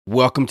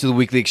Welcome to the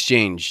Weekly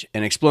Exchange,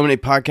 an Explorate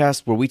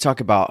podcast where we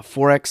talk about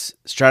Forex,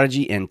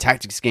 strategy, and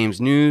tactics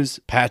games news,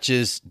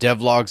 patches,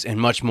 devlogs,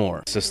 and much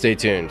more. So stay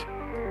tuned.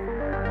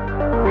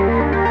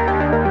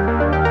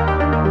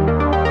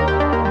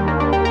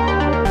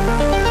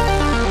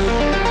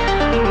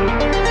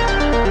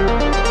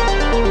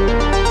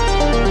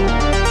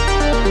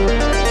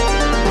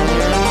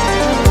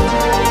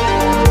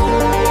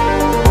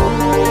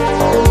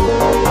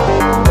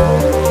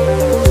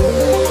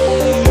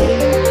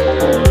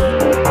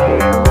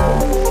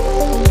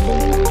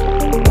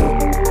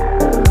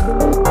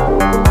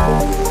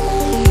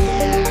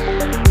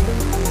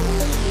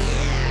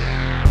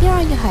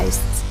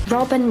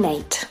 Rob and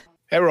Nate.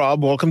 Hey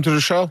Rob, welcome to the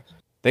show.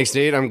 Thanks,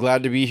 Nate. I'm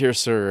glad to be here,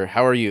 sir.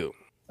 How are you?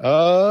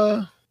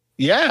 Yeah.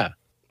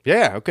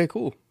 Okay,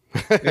 cool.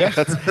 Yeah.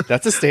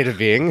 that's a state of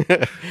being.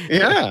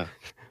 Yeah.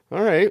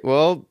 All right.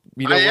 Well,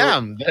 I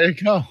am. There you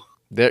go.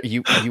 There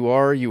you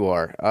are.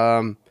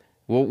 Well,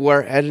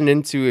 we're heading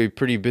into a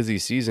pretty busy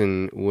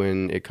season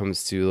when it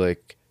comes to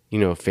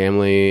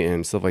family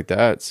and stuff like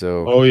that.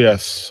 So Oh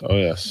yes.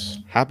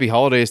 Happy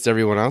holidays to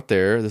everyone out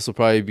there. This will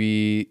probably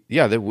be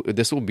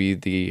this will be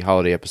the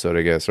holiday episode,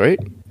 I guess, right?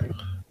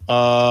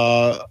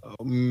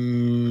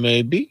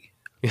 Maybe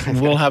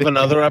we'll have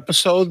another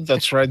episode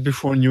that's right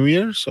before New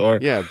Year's, or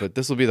but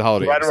this will be the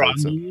holiday right episode.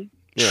 around New Year.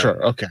 Yeah.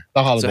 Sure. Okay.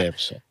 The holiday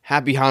episode.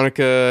 Happy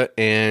Hanukkah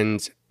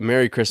and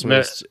Merry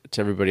Christmas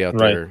to everybody out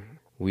there.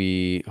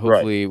 We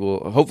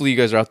hopefully you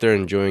guys are out there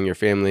enjoying your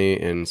family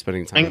and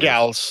spending time. And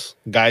gals,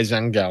 guys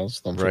and gals,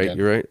 don't forget. Right,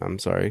 you're right. I'm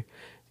sorry.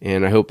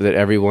 And I hope that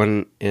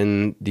everyone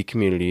in the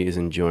community is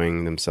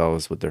enjoying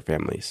themselves with their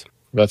families.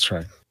 That's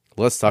right.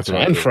 Let's talk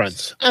about and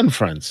friends. And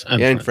friends.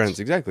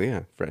 Exactly,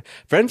 yeah.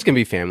 Friends can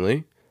be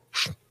family.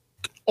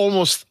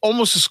 Almost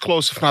as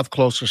close, if not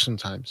closer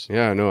sometimes.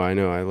 Yeah, no, I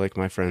know. I like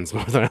my friends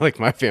more than I like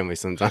my family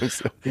sometimes.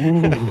 So.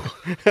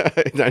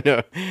 I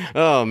know.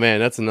 Oh man,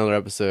 that's another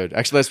episode.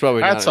 Actually, that's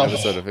probably not an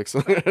episode of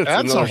Excellent.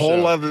 That's a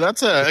whole other.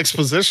 That's an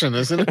exposition,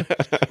 isn't it?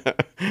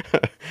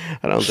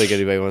 I don't think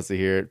anybody wants to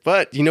hear it.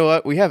 But you know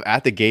what? We have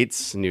At the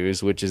Gates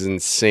news, which is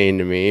insane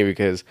to me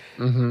because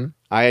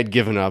I had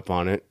given up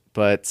on it.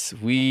 But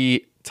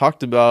we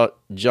talked about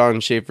John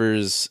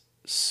Schaefer's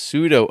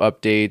pseudo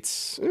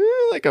updates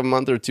like a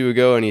month or two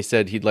ago, and he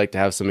said he'd like to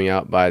have something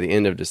out by the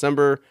end of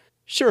December.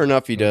 Sure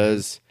enough, he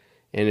does,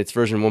 and it's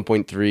version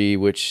 1.3,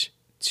 which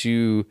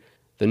to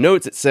the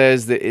notes it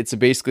says that it's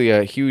basically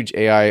a huge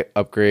AI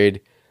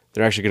upgrade.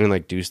 They're actually going to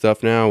do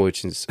stuff now,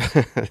 which is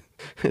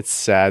it's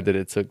sad that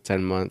it took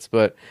 10 months,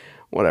 but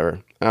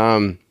whatever.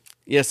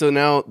 So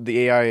now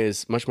the AI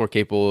is much more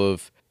capable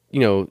of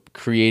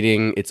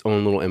creating its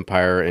own little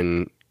empire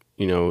and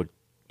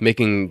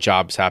making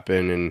jobs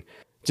happen and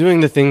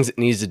doing the things it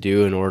needs to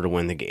do in order to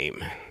win the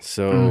game.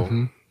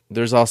 So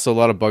there's also a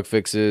lot of bug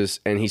fixes,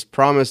 and he's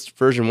promised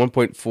version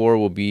 1.4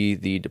 will be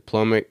the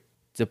diplomacy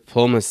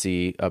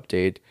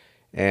update,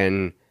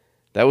 and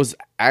that was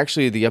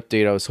actually the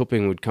update I was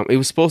hoping would come. It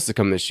was supposed to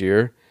come this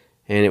year,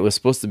 and it was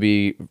supposed to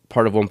be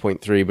part of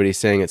 1.3, but he's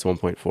saying it's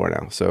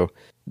 1.4 now. So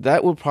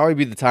that would probably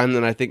be the time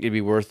that I think it'd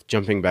be worth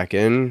jumping back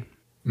in,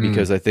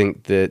 because I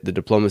think that the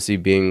diplomacy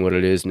being what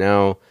it is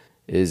now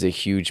is a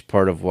huge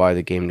part of why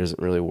the game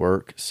doesn't really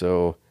work.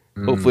 So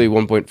hopefully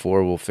 1.4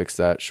 will fix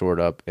that short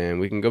up,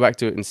 and we can go back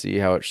to it and see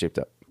how it shaped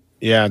up.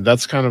 Yeah,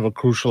 that's kind of a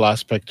crucial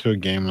aspect to a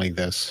game like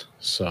this.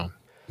 So,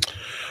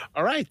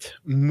 all right,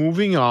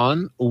 moving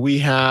on, we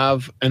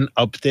have an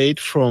update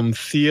from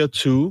Thea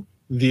 2,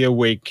 The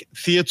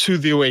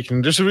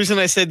Awakening. There's a reason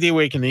I said The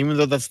Awakening, even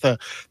though that's the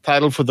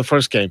title for the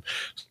first game.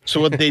 So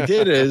what they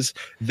did is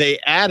they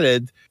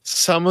added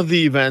some of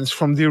the events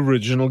from the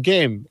original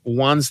game,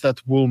 ones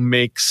that will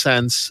make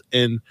sense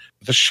in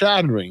the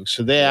Shattering.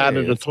 So they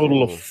added a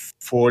total of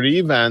 40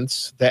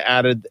 events. They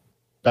added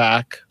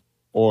back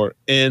or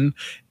in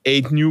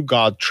 8 new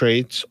god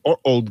traits or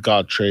old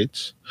god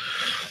traits.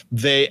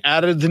 They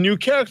added the new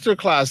character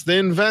class, the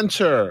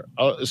Inventor,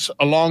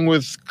 along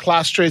with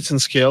class traits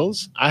and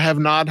skills. I have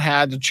not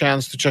had a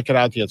chance to check it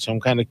out yet, so I'm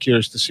kind of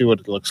curious to see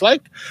what it looks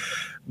like.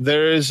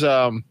 There's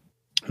a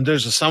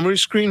summary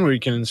screen where you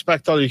can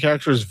inspect all your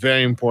characters.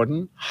 Very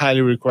important,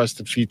 highly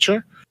requested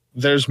feature.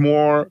 There's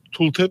more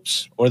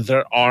tooltips, or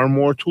there are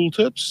more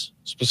tooltips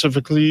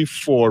specifically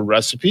for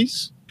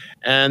recipes.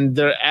 And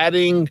they're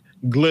adding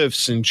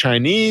glyphs in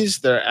Chinese.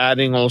 They're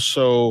adding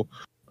also,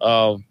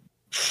 they're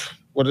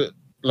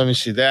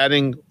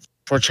adding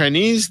for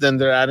Chinese, then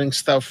they're adding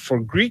stuff for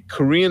Greek,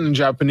 Korean, and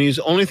Japanese.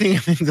 Only thing I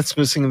think that's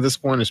missing at this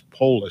point is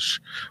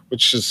Polish,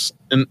 which is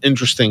an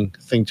interesting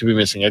thing to be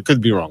missing. I could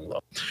be wrong,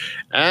 though.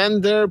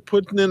 And they're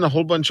putting in a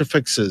whole bunch of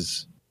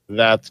fixes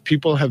that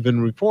people have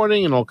been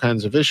reporting and all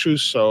kinds of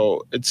issues.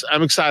 So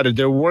I'm excited.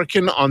 They're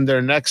working on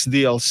their next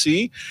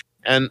DLC.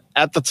 And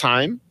at the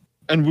time,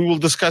 and we will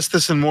discuss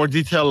this in more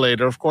detail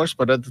later, of course,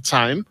 but at the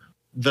time,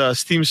 the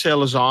Steam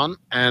sale is on,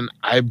 and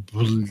I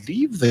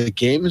believe the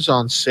game is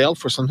on sale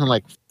for something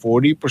like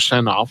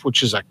 40% off,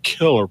 which is a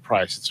killer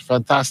price. It's a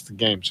fantastic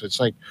game. So it's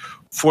like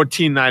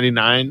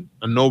 $14.99,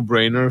 a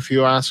no-brainer if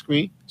you ask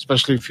me,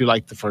 especially if you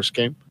like the first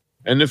game.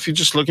 And if you're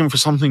just looking for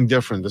something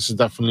different, this is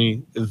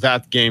definitely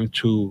that game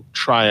to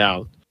try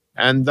out.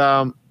 And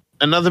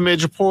another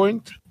major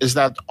point is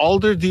that all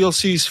their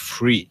DLC is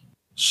free.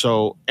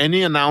 So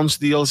any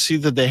announced DLC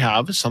that they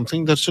have is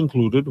something that's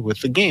included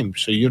with the game.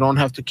 So you don't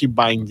have to keep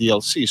buying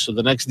DLC. So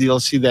the next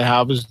DLC they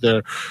have is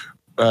they're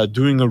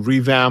doing a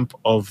revamp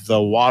of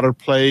the water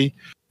play,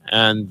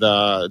 and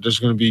there's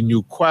going to be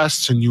new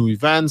quests and new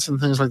events and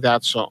things like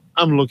that. So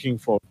I'm looking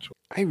forward to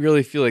it. I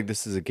really feel like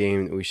this is a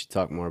game that we should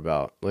talk more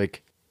about.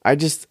 Like,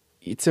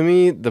 to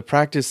me, the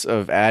practice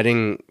of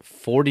adding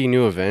 40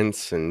 new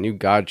events and new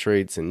god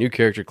traits and new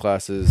character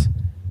classes.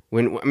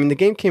 The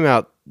game came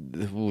out.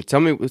 Tell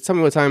me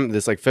what time.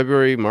 This like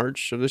February,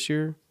 March of this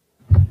year.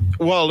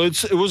 Well,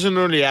 it was in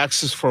early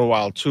access for a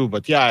while too,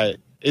 but yeah,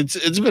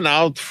 it's been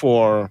out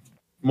for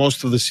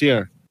most of this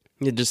year.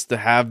 Yeah, just to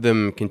have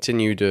them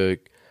continue to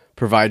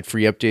provide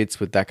free updates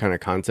with that kind of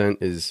content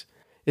is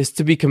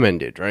to be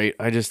commended, right?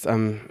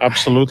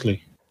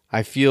 Absolutely.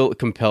 I feel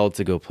compelled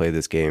to go play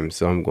this game,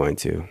 so I'm going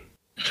to.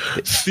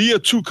 Thea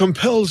 2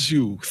 compels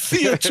you.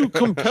 Thea 2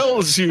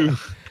 compels you.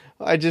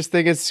 I just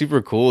think it's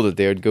super cool that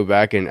they would go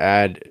back and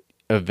add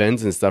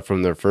events and stuff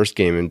from their first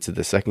game into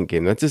the second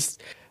game. That's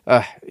just,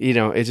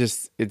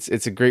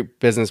 it's a great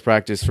business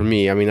practice for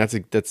me. I mean,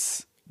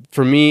 that's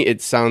for me.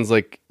 It sounds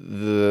like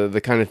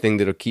the kind of thing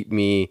that'll keep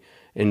me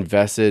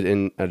invested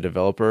in a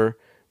developer,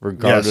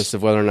 regardless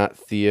of whether or not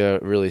Thea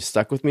really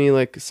stuck with me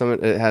like some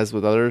it has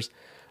with others.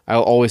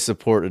 I'll always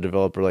support a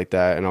developer like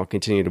that, and I'll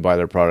continue to buy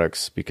their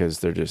products because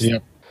they're just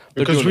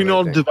because we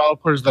know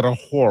developers that are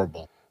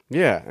horrible.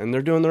 Yeah, and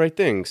they're doing the right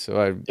thing, so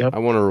I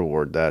want to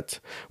reward that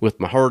with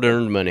my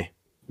hard-earned money.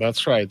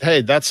 That's right.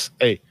 Hey,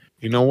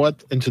 you know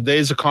what? In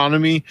today's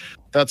economy,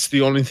 that's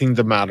the only thing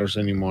that matters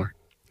anymore.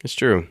 It's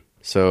true.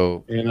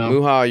 So,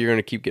 Muha, you're going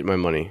to keep getting my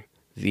money.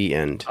 The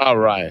end. All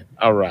right.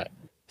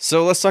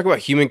 So let's talk about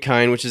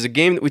Humankind, which is a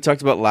game that we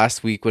talked about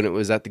last week when it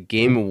was at the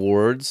Game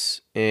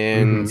Awards,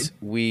 and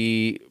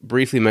we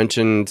briefly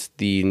mentioned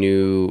the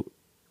new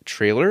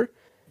trailer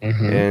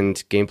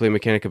and gameplay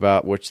mechanic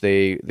about which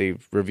they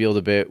revealed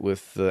a bit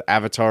with the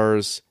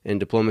avatars and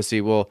diplomacy.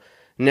 Well,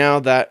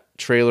 now that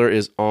trailer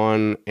is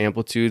on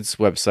Amplitude's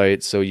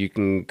website, so you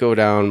can go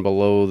down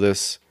below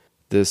this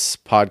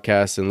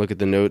podcast and look at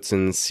the notes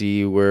and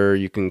see where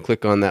you can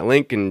click on that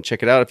link and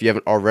check it out if you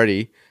haven't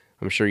already.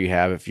 I'm sure you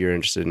have if you're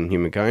interested in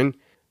Humankind.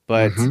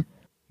 But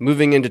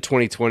moving into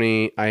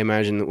 2020, I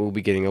imagine that we'll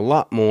be getting a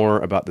lot more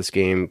about this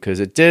game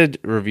because it did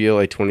reveal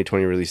a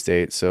 2020 release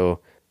date. So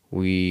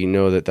we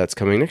know that that's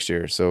coming next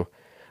year. So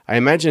I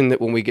imagine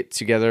that when we get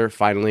together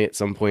finally at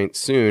some point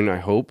soon, I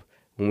hope,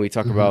 when we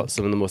talk about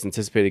some of the most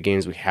anticipated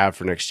games we have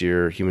for next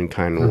year,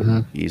 Humankind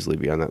will easily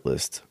be on that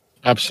list.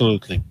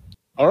 Absolutely.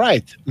 All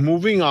right,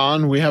 moving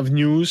on, we have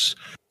news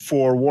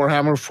for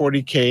Warhammer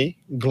 40K,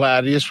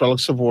 Gladius,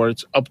 Relics of War.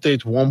 It's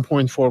update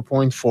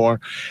 1.4.4,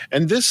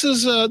 and this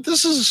is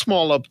a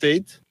small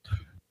update.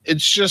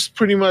 It's just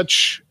pretty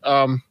much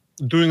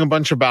doing a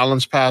bunch of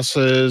balance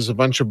passes, a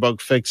bunch of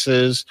bug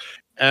fixes,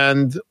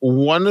 and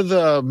one of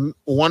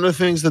the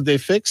things that they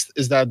fixed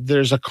is that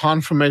there's a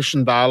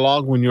confirmation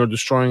dialogue when you're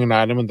destroying an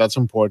item, and that's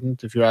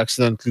important. If you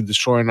accidentally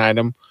destroy an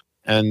item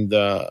and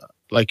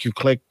like you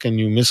click and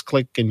you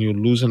misclick and you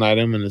lose an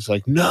item and it's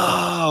like,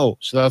 no.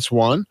 So that's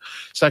one.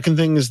 Second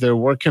thing is they're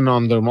working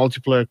on their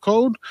multiplayer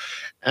code,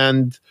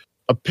 and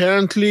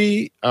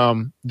apparently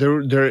there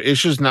are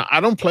issues. Now,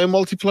 I don't play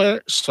multiplayer,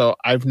 so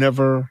I've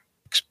never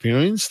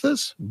experienced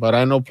this, but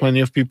I know plenty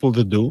of people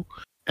that do.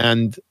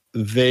 And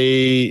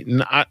they,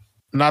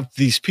 not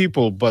these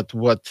people, but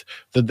what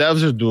the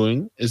devs are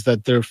doing is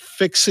that they're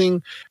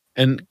fixing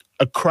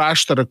a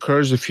crash that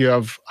occurs if you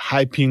have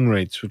high ping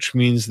rates, which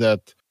means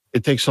that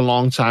it takes a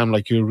long time,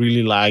 like you're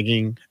really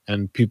lagging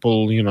and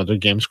people, their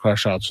games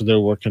crash out. So they're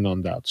working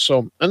on that.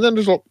 So, and then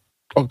there's all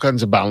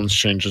kinds of balance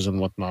changes and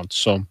whatnot.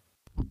 So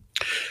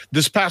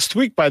this past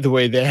week, by the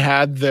way, they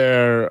had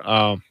their,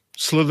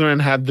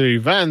 Slytherin had their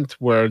event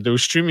where they were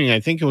streaming. I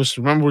think it was,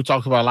 remember we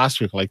talked about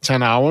last week, like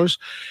 10 hours.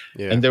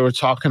 Yeah. And they were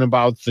talking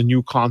about the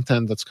new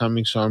content that's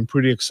coming. So I'm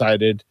pretty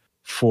excited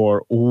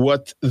for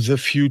what the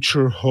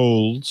future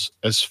holds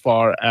as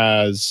far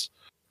as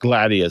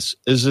Gladius.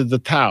 Is it the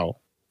Tau?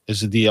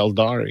 Is it the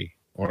Eldari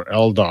or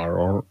Eldar,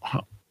 or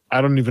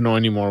I don't even know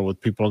anymore what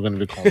people are going to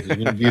be called? Is it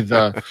going to be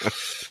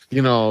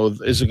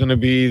the, is it going to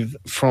be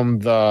from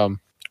the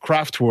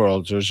Craft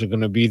Worlds, or is it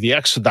going to be the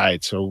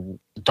Exodites or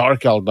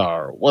Dark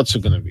Eldar? What's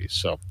it going to be?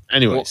 So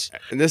anyways.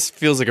 Well, this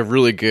feels like a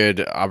really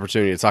good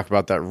opportunity to talk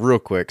about that real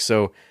quick.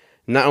 So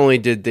not only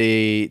did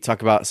they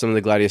talk about some of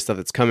the Gladius stuff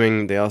that's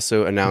coming, they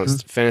also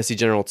announced Fantasy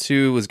General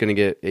 2 was going to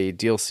get a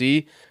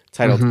DLC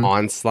titled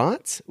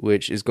Onslaught,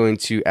 which is going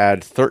to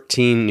add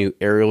 13 new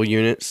aerial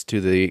units to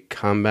the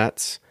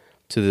combats,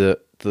 to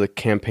the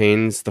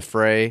campaigns, the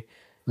fray.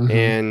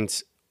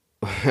 And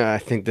I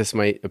think this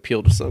might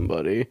appeal to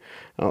somebody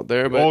out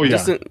there. But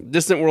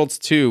Distant Worlds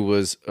 2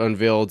 was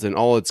unveiled in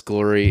all its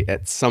glory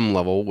at some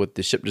level with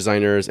the ship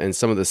designers and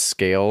some of the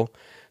scale.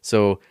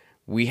 So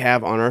we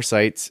have on our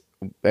site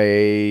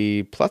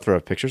a plethora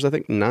of pictures, I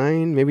think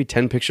 9, maybe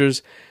 10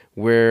 pictures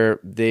where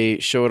they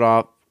showed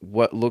off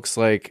what looks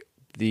like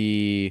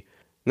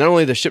not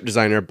only the ship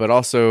designer, but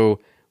also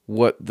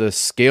what the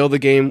scale of the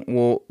game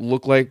will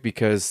look like,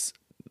 because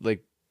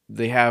like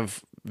they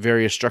have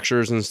various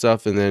structures and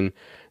stuff, and then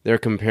they're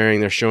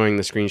showing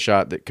the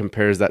screenshot that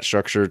compares that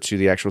structure to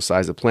the actual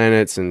size of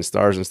planets and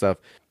stars and stuff.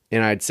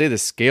 And I'd say the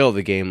scale of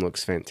the game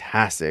looks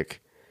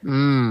fantastic.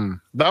 That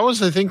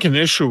was, I think, an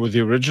issue with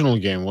the original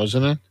game,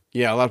 wasn't it?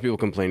 Yeah, a lot of people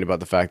complained about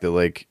the fact that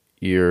like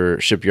your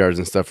shipyards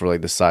and stuff were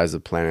like the size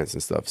of planets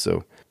and stuff.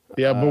 So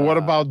yeah, but what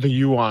about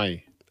the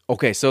UI?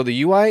 okay, so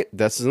the UI,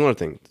 that's another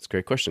thing. That's a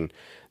great question.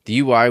 The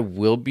UI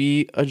will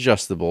be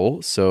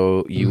adjustable,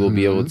 so you will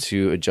be able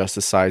to adjust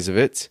the size of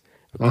it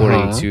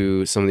according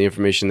to some of the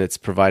information that's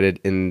provided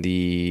in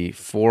the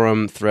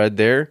forum thread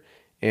there.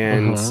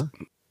 And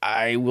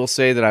I will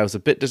say that I was a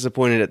bit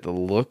disappointed at the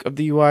look of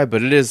the UI,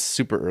 but it is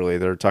super early.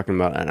 They're talking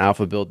about an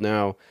alpha build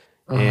now,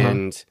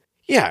 and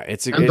yeah,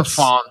 the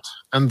font.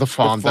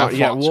 That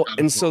yeah, well,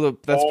 and so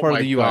that's part of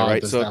the UI,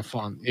 right? So that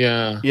font,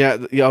 yeah.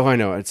 Oh, I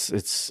know.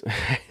 It's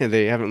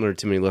they haven't learned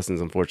too many lessons,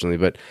 unfortunately,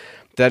 but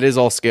that is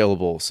all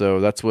scalable. So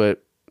that's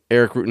what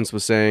Eric Rutens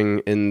was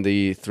saying in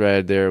the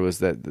thread. There was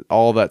that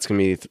all that's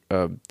going to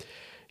be,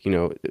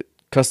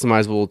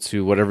 customizable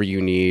to whatever you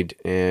need,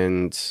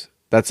 and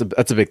that's a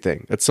big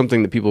thing. That's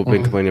something that people have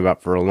been complaining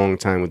about for a long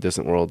time with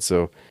Distant World.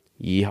 So,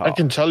 yeehaw. I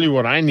can tell you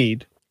what I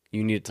need.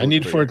 You need it to I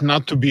need for it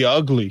not to be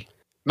ugly.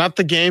 Not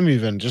the game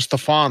even, just the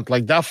font.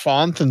 Like that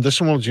font in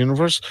Distant World's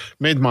universe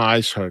made my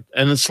eyes hurt.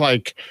 And it's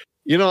like,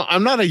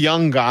 I'm not a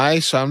young guy,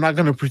 so I'm not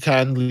going to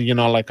pretend,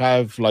 like I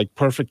have like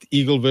perfect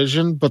eagle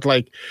vision. But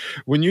like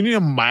when you need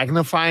a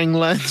magnifying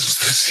lens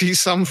to see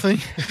something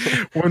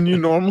when you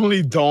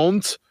normally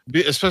don't,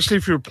 especially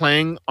if you're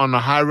playing on a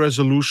high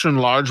resolution,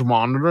 large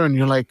monitor and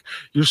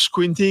you're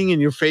squinting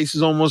and your face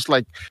is almost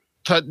like,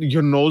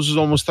 your nose is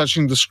almost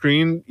touching the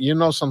screen,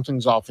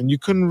 something's off, and you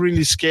couldn't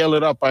really scale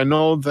it up. I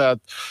know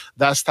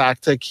that's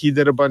Tactic. He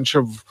did a bunch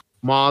of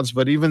mods,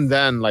 but even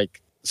then,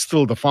 like,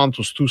 still the font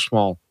was too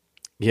small.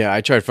 Yeah,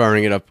 I tried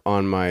firing it up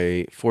on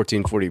my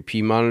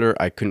 1440p monitor.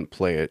 I couldn't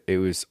play it. It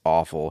was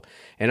awful.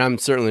 And I'm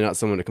certainly not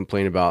someone to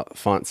complain about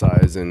font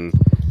size and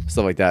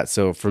stuff like that.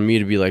 So for me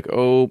to be like,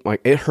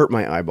 it hurt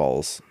my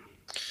eyeballs.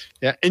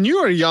 Yeah, and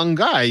you're a young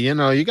guy,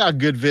 you got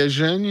good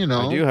vision,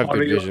 I do have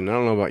good vision. I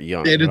don't know about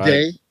young. Day to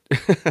day.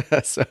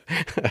 So,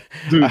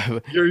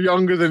 dude, you're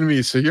younger than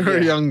me, so you're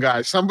a young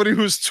guy. Somebody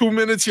who's 2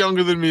 minutes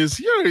younger than me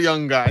you're a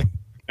young guy.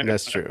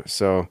 That's true.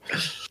 So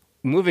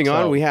moving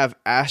on, we have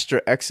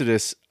Astra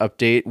Exodus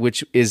update,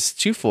 which is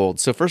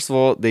twofold. So first of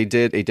all, they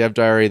did a dev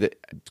diary that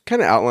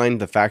kind of outlined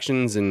the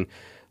factions and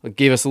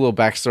gave us a little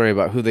backstory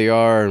about who they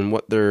are and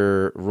what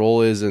their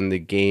role is in the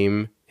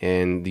game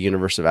and the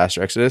universe of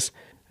Astra Exodus.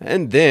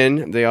 And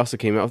then they also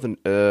came out with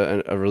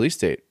a release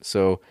date.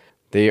 So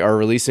they are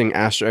releasing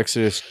Astra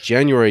Exodus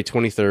January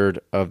 23rd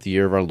of the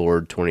year of our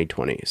Lord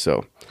 2020.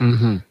 So,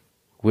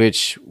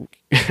 which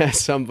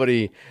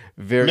somebody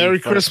very Merry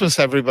Christmas,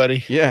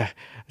 everybody. Yeah,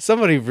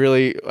 somebody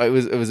really it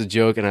was a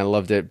joke and I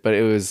loved it, but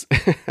it was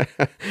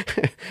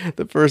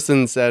the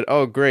person said,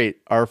 "Oh, great,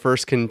 our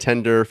first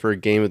contender for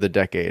Game of the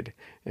Decade,"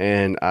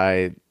 and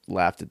I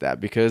laughed at that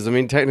because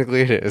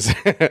technically it is.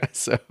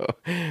 So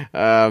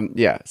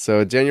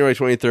so January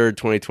 23rd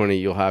 2020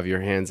 you'll have your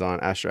hands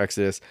on Astra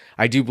Exodus.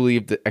 I do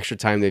believe the extra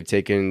time they've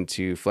taken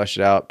to flesh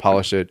it out,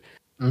 polish it,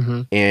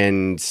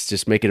 and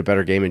just make it a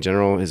better game in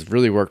general has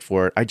really worked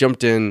for it. I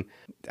jumped in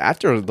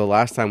after the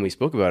last time we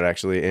spoke about it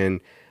actually, and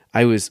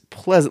I was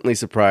pleasantly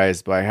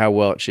surprised by how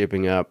well it's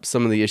shaping up.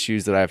 Some of the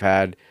issues that I've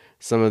had,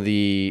 some of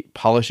the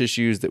polish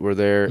issues that were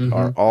there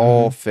are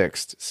all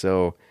fixed.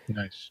 So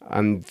nice.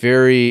 I'm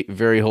very,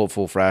 very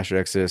hopeful for Astra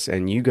Exodus,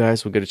 and you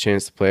guys will get a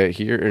chance to play it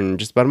here in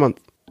just about a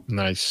month.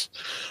 Nice.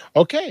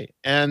 Okay.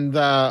 And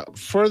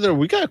further,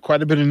 we got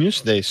quite a bit of news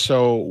today.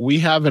 So we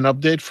have an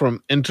update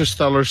from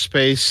Interstellar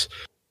Space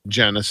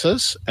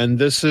Genesis, and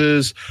this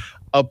is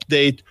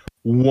update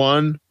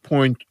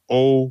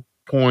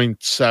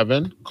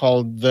 1.0.7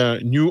 called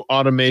the New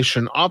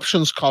Automation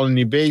Options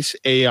Colony Base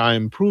AI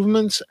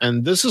Improvements.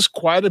 And this is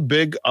quite a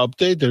big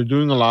update. They're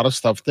doing a lot of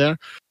stuff there.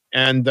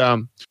 And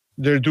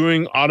they're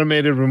doing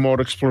automated remote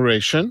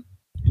exploration,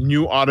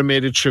 new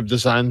automated ship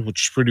design,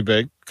 which is pretty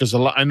big because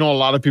I know a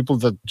lot of people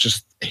that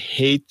just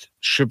hate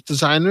ship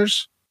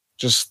designers.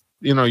 Just,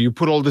 you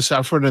put all this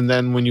effort and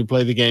then when you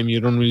play the game, you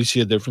don't really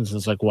see a difference.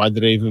 It's like, why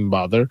did I even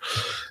bother?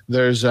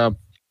 There's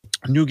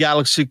new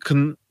galaxy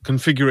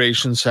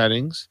configuration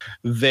settings.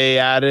 They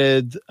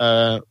added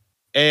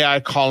AI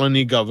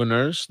colony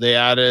governors. They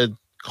added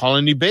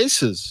colony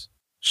bases.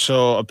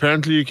 So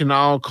apparently you can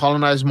now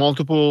colonize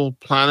multiple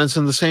planets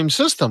in the same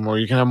system, or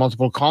you can have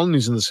multiple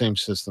colonies in the same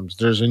systems.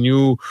 There's a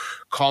new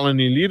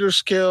colony leader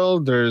skill.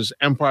 There's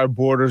empire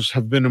borders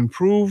have been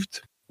improved,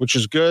 which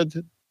is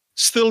good.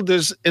 Still,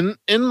 there's in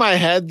my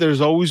head,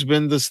 there's always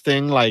been this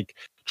thing like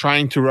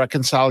trying to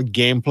reconcile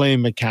gameplay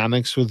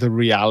mechanics with the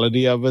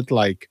reality of it.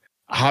 Like,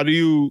 how do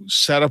you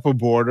set up a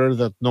border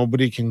that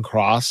nobody can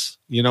cross?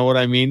 You know what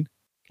I mean?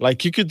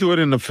 Like you could do it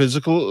in a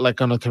physical,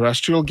 like on a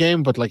terrestrial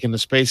game, but like in a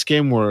space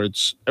game where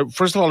it's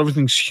first of all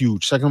everything's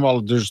huge. Second of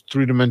all, there's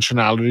three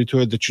dimensionality to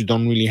it that you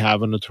don't really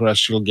have in a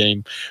terrestrial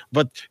game.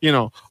 But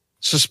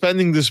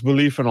suspending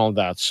disbelief and all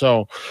that.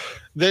 So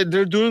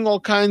they're doing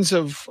all kinds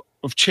of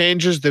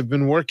changes. They've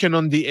been working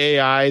on the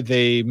AI.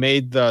 They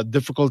made the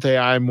difficult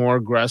AI more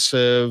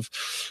aggressive.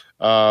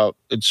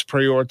 It's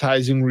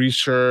prioritizing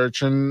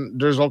research, and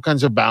there's all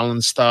kinds of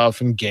balance stuff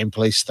and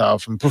gameplay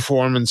stuff and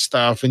performance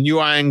stuff and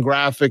UI and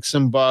graphics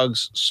and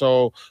bugs.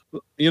 So,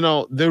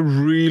 they're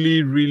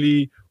really,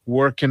 really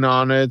working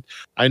on it.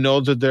 I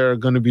know that they're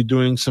going to be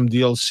doing some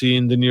DLC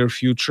in the near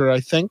future, I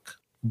think,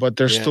 but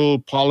they're still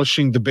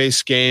polishing the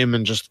base game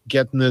and just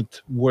getting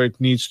it where it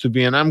needs to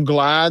be. And I'm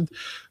glad,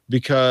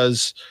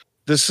 because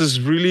this is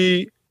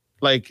really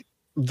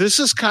this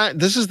is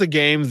the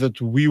game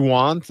that we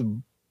want,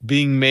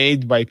 being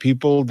made by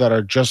people that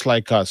are just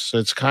like us. So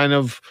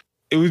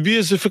it would be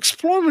as if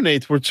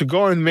Explorminate were to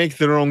go and make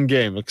their own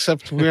game,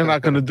 except we're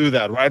not going to do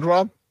that. Right,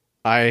 Rob?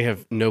 I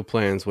have no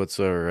plans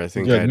whatsoever. I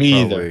think I'd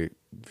probably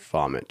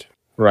vomit.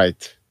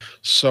 Right.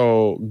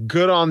 So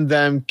good on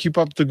them. Keep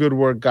up the good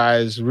work,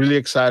 guys. Really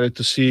excited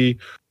to see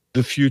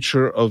the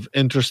future of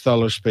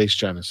Interstellar Space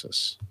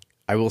Genesis.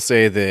 I will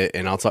say that,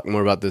 and I'll talk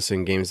more about this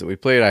in games that we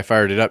played, I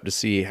fired it up to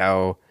see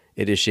how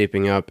it is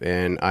shaping up,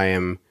 and I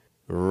am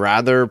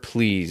rather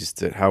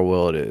pleased at how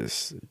well it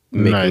is.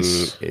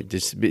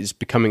 It's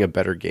becoming a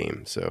better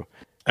game. So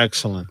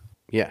excellent.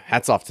 Yeah,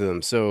 hats off to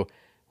them. So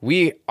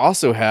we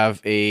also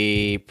have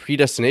a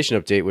Predestination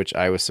update, which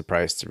I was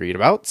surprised to read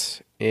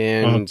about.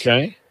 And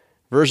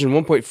version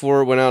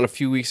 1.4 went out a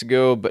few weeks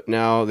ago, but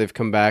now they've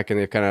come back and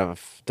they've kind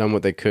of done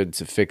what they could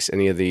to fix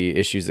any of the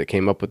issues that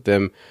came up with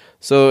them.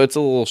 So it's a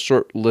little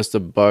short list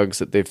of bugs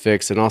that they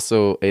fixed, and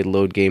also a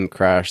load game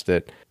crash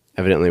that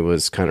evidently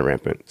was kind of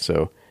rampant.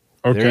 So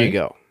there you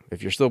go.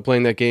 If you're still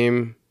playing that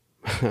game,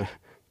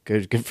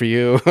 good for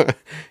you.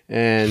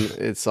 And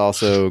it's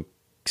also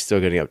still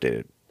getting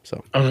updated.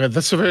 So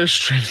that's a very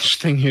strange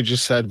thing you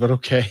just said, but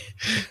okay.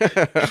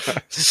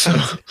 So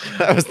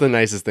that was the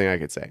nicest thing I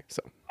could say.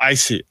 So I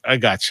see. I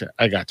gotcha.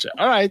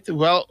 All right.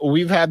 Well,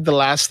 we've had the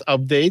last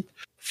update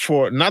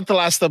not the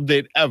last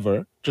update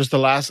ever, just the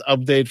last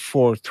update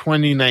for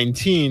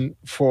 2019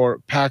 for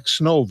Pax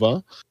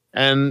Nova.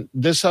 And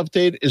this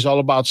update is all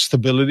about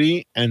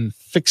stability and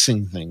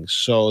fixing things.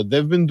 So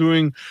they've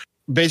been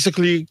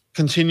basically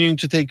continuing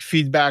to take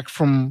feedback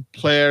from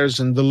players,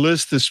 and the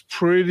list is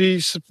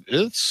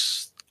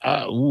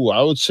I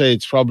would say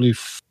it's probably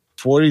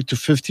 40 to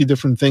 50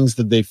 different things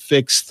that they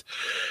fixed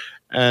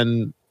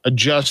and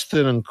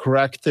adjusted and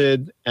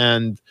corrected.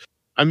 And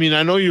I mean,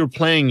 I know you're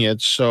playing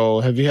it,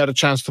 so have you had a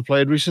chance to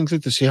play it recently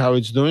to see how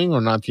it's doing,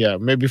 or not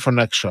yet? Maybe for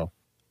next show.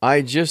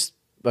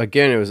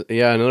 Again, it was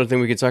another thing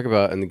we could talk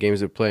about in the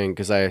games we're playing,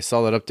 because I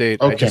saw that update.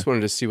 I just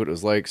wanted to see what it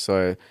was like,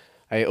 so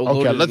I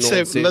loaded let's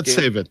save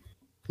it.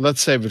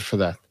 Let's save it for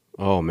that.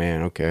 Oh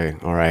man, okay,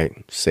 all right,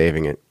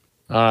 saving it.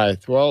 All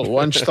right. Well,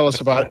 why don't you tell us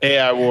about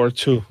AI War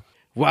 2?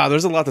 Wow,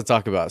 there's a lot to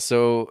talk about.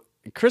 So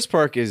Chris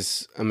Park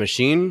is a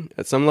machine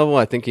at some level.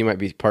 I think he might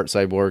be part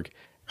cyborg,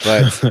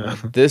 but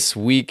this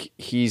week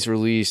he's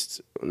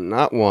released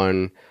not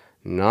one,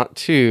 not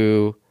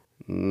two,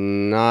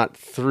 not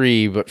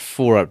three, but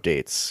 4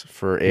 updates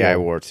for AI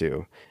War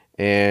 2.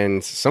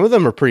 And some of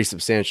them are pretty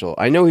substantial.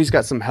 I know he's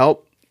got some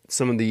help.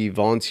 Some of the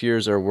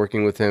volunteers are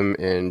working with him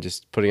and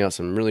just putting out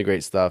some really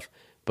great stuff.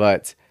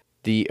 But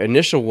the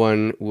initial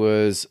one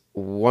was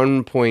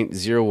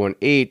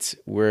 1.018,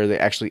 where they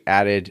actually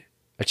added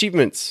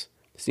achievements,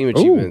 Steam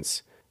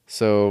achievements.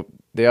 So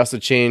they also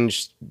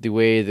changed the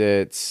way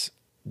that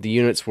the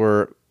units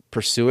were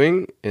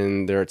pursuing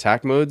in their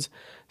attack modes.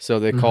 So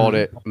they called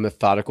it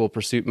methodical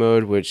pursuit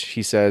mode, which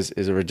he says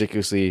is a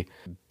ridiculously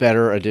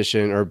better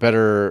addition or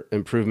better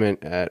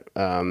improvement at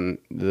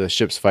the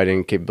ship's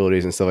fighting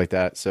capabilities and stuff like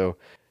that. So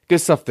good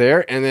stuff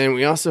there. And then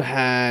we also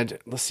had,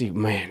 let's see,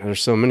 man,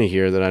 there's so many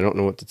here that I don't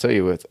know what to tell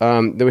you with.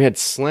 Then we had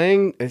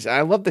slang.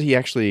 I love that he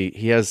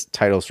has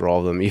titles for all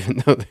of them,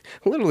 even though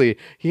literally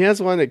he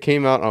has one that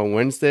came out on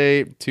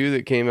Wednesday, two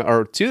that came out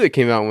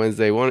on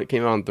Wednesday, one that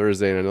came out on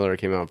Thursday, and another that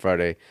came out on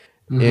Friday.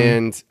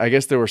 And I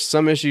guess there were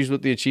some issues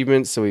with the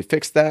achievements, so we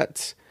fixed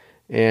that.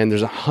 And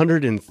there's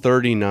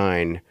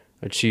 139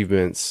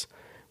 achievements,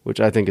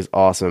 which I think is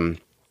awesome.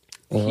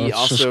 Well, he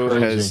also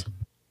has,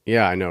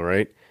 yeah, I know,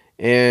 right?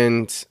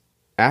 And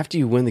after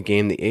you win the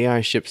game, the AI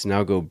ships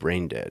now go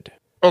brain dead.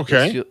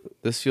 Okay.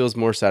 This feels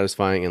more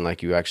satisfying and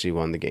like you actually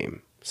won the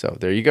game. So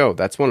there you go.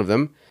 That's one of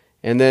them.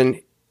 And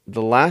then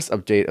the last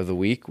update of the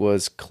week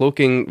was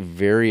cloaking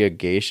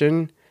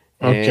variegation.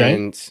 Okay.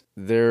 And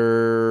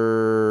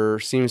there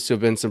seems to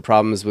have been some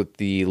problems with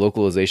the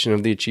localization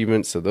of the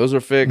achievements, so those are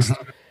fixed.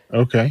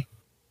 Okay.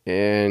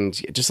 And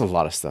just a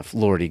lot of stuff.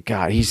 Lordy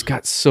God, he's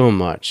got so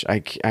much.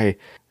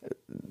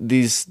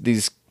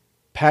 These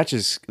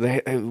patches,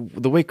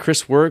 the way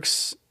Chris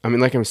works, I mean,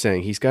 like I'm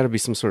saying, he's got to be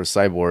some sort of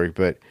cyborg,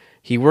 but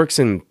he works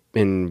in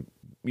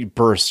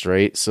bursts,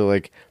 right? So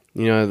like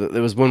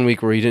There was 1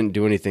 week where he didn't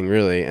do anything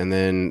really, and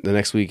then the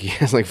next week he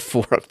has like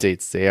 4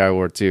 updates to AI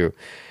War 2.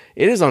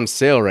 It is on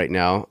sale right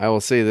now, I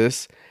will say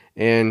this,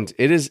 and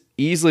it is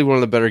easily one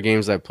of the better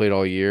games I've played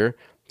all year.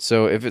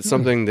 So if it's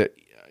something that,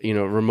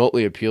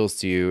 remotely appeals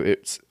to you,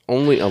 it's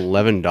only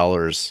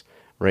 $11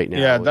 right now.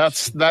 Yeah,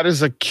 that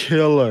is a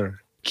killer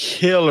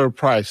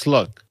price.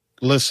 Look,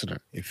 listener,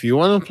 if you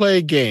want to play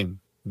a game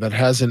that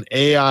has an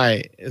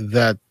AI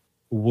that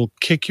will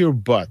kick your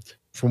butt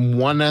from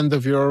one end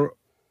of your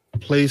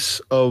place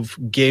of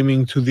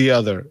gaming to the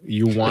other,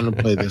 you want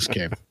to play this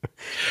game.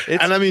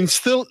 And I mean,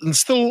 still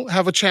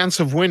have a chance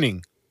of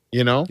winning,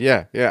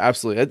 Yeah,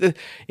 absolutely.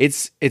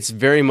 It's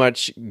very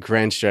much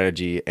grand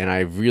strategy, and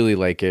I really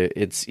like it.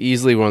 It's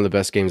easily one of the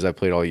best games I've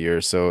played all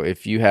year. So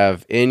if you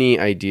have any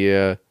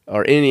idea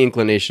or any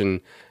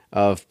inclination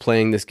of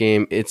playing this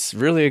game, it's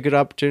really a good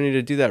opportunity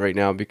to do that right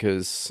now,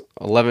 because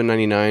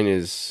 $11.99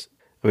 is,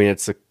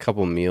 it's a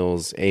couple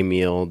meals, a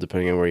meal,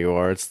 depending on where you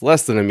are. It's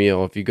less than a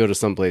meal if you go to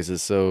some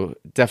places. So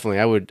definitely,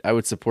 I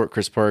would support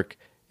Chris Park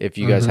if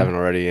you guys haven't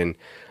already. And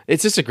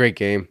it's just a great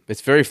game.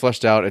 It's very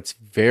fleshed out. It's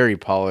very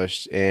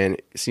polished, and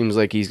it seems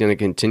like he's going to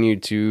continue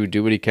to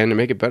do what he can to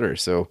make it better.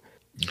 So,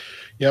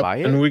 buy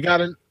it. And we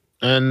got it.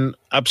 And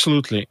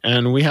absolutely.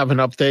 And we have an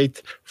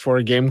update for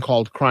a game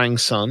called Crying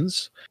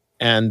Sons.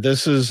 And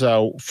this is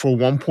for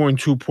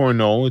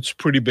 1.2.0. It's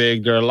pretty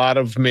big. There are a lot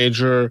of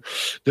there's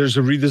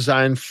a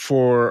redesign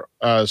for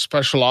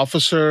special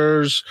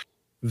officers.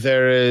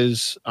 There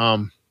is, let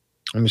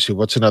me see,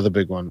 what's another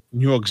big one?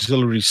 New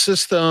auxiliary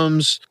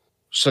systems,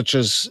 such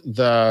as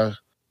the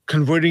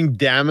converting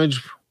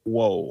damage.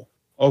 Whoa.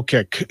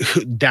 Okay.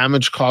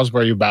 Damage caused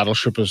by your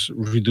battleship is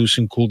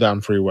reducing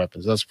cooldown for your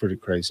weapons. That's pretty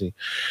crazy.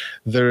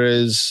 There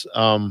is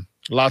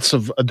lots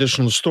of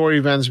additional story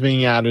events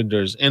being added.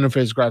 There's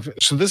interface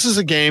graphics. So this is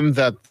a game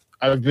that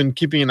I've been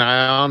keeping an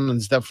eye on, and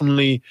it's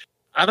definitely,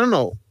 I don't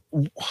know,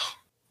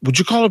 would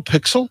you call it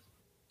pixel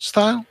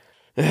style?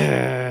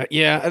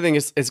 Yeah, I think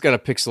it's got a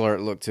pixel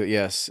art look to it.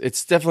 Yes,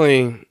 it's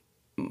definitely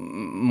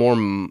more.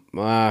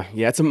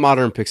 It's a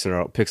modern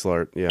pixel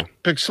art. Yeah,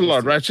 pixel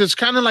art, right? So it's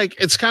kind of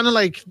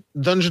like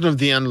Dungeon of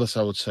the Endless,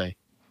 I would say.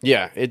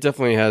 Yeah, it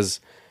definitely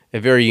has a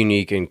very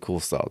unique and cool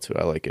style to it.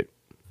 I like it.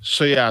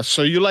 So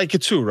you like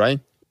it too, right?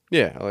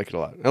 Yeah, I like it a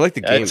lot. I like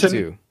the game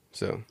too.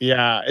 So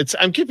yeah,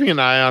 I'm keeping an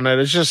eye on it.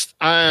 It's just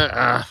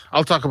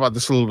I'll talk about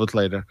this a little bit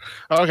later.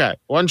 Okay,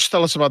 why don't you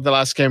tell us about the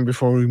last game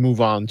before we move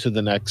on to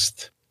the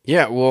next?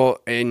 Yeah, well,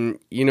 and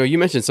you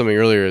mentioned something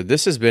earlier.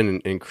 This has been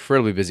an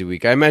incredibly busy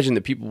week. I imagine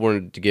that people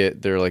wanted to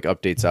get their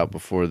updates out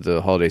before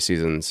the holiday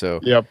season. So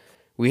yep.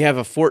 We have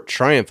a Fort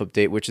Triumph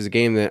update, which is a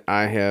game that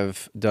I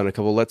have done a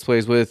couple Let's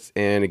Plays with,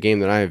 and a game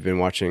that I have been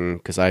watching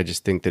because I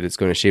just think that it's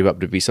going to shape up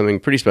to be something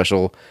pretty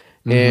special.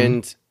 Mm-hmm.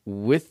 And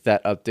with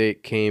that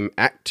update came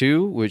Act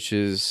 2, which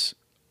is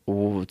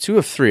 2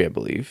 of 3, I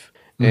believe.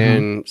 Mm-hmm.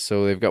 And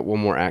so they've got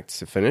one more act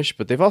to finish,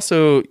 but they've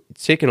also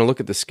taken a look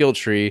at the skill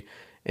tree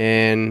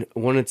and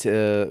wanted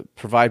to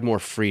provide more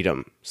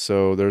freedom.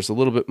 So there's a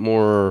little bit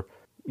more,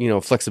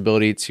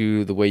 flexibility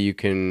to the way you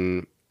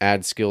can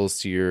add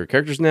skills to your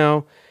characters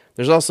now.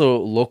 There's also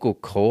local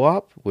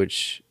co-op,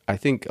 which I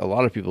think a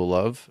lot of people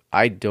love.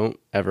 I don't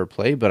ever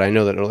play, but I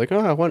know that they're like,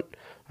 I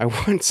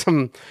want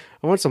some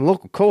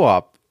local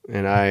co-op,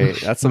 and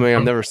that's something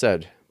I've never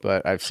said,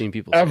 but I've seen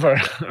people ever.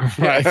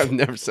 Right. I've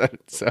never said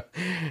it. So,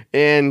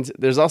 and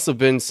there's also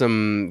been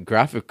some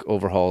graphic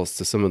overhauls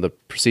to some of the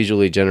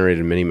procedurally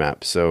generated mini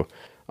maps. So,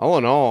 all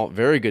in all,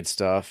 very good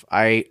stuff.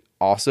 I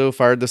also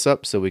fired this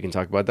up, so we can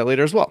talk about that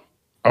later as well.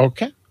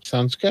 Okay,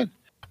 sounds good.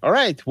 All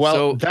right.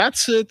 Well,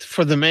 that's it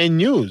for the main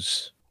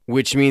news.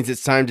 Which means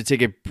it's time to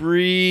take a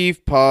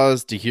brief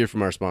pause to hear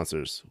from our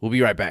sponsors. We'll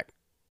be right back.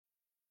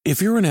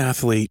 If you're an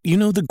athlete,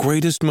 the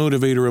greatest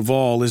motivator of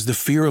all is the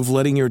fear of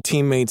letting your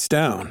teammates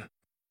down.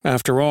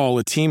 After all,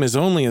 a team is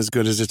only as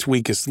good as its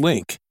weakest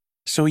link.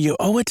 So you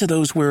owe it to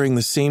those wearing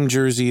the same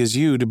jersey as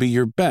you to be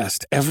your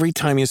best every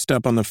time you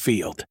step on the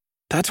field.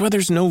 That's why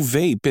there's no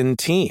vape in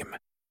team.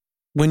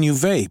 When you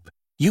vape,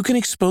 you can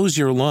expose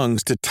your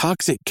lungs to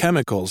toxic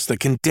chemicals that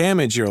can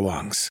damage your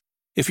lungs.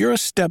 If you're a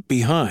step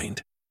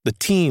behind, the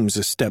team's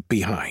a step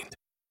behind.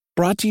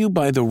 Brought to you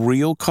by The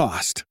Real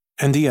Cost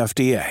and the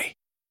FDA.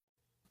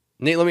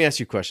 Nate, let me ask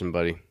you a question,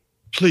 buddy.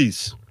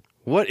 Please.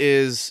 What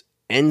is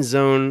End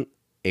Zone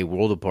A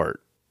World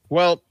Apart?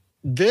 Well,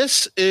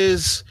 this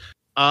is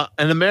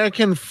an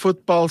American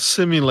football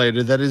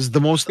simulator that is the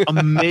most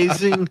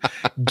amazing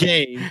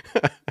game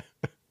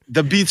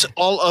that beats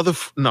all other.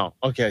 No,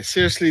 okay,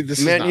 seriously, this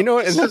is not. You know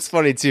what? And that's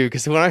funny too,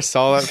 because when I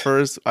saw that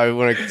first,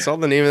 when I saw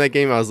the name of that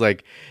game, I was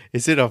like,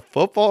 "Is it a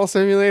football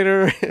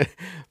simulator?"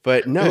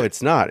 But no,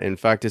 it's not. In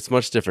fact, it's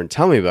much different.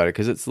 Tell me about it,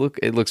 because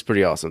it looks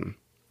pretty awesome.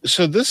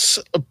 So this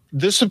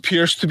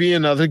appears to be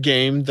another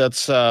game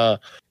that's, I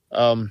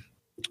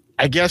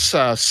guess,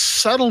 a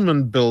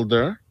settlement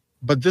builder,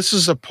 but this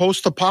is a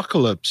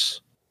post-apocalypse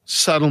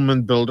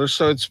settlement builder.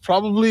 So it's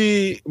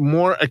probably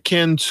more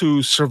akin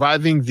to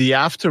surviving the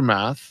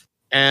aftermath.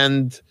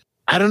 And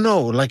I don't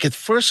know, at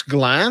first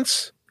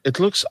glance, it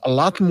looks a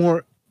lot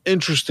more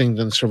interesting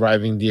than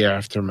Surviving the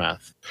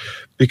Aftermath,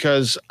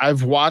 because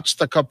I've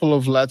watched a couple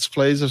of Let's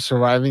Plays of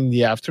Surviving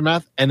the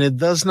Aftermath, and it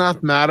does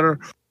not matter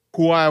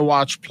who I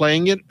watch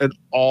playing it, it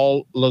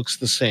all looks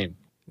the same.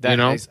 That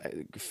is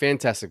a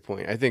fantastic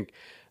point. I think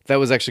that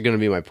was actually going to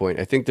be my point.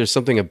 I think there's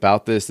something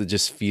about this that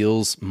just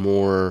feels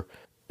more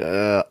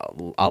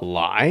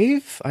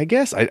alive, I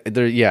guess.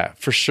 Yeah,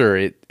 for sure.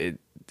 It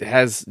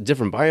has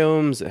different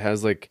biomes. It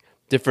has like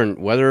different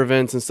weather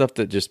events and stuff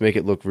that just make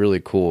it look really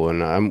cool.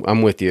 And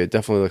I'm with you. It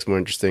definitely looks more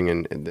interesting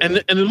and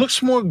it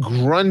looks more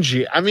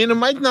grungy. I mean, it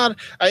might not.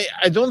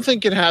 I don't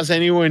think it has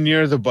anywhere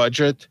near the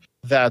budget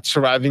that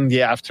Surviving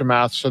the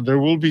Aftermath. So there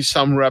will be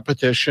some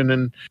repetition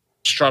and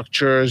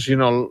structures,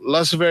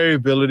 less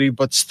variability,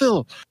 but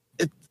still,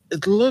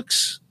 it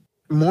looks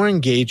more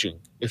engaging.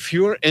 If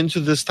you're into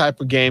this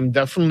type of game,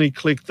 definitely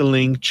click the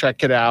link,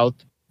 check it out,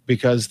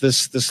 because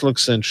this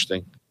looks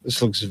interesting.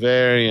 This looks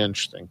very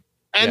interesting.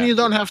 And you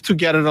don't have to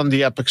get it on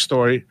the Epic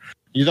Store.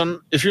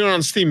 If you're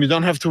on Steam, you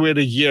don't have to wait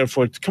a year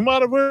for it to come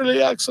out of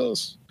early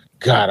access.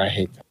 God, I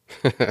hate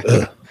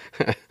that.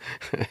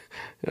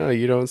 Oh,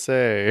 you don't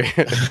say.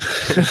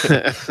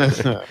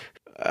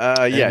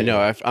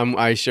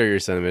 I share your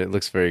sentiment. It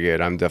looks very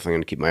good. I'm definitely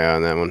going to keep my eye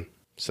on that one.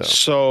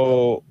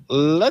 So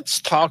let's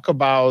talk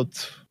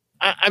about.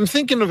 I'm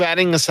thinking of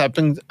adding a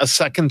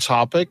second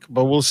topic,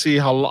 but we'll see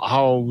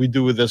how we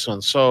do with this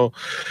one. So,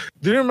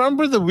 do you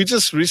remember that we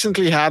just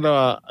recently had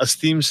a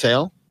Steam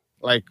sale?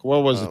 Like,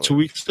 what was it, 2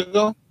 weeks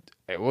ago?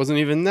 It wasn't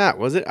even that,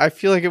 was it? I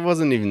feel like it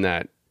wasn't even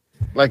that.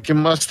 Like, it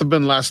must have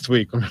been last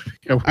week.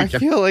 I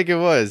feel like it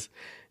was.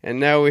 And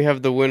now we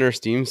have the winter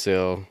Steam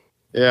sale.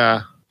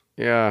 Yeah.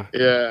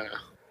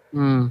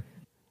 Mm.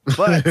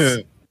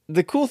 But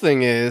the cool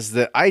thing is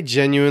that I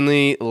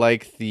genuinely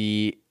like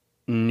the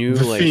new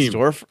the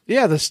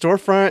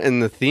storefront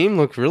and the theme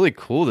look really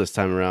cool this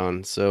time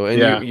around. So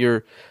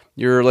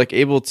you're like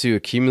able to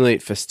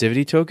accumulate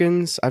festivity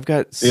tokens. I've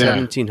got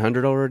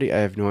 1,700 already. I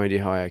have no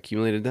idea how I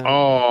accumulated that.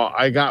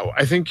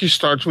 I think you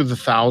start with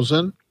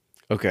 1,000.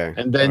 Okay.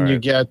 And then you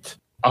get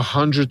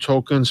 100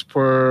 tokens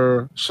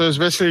per. So it's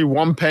basically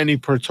 1 penny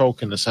per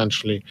token,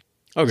 essentially.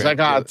 Okay. I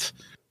got,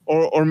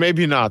 or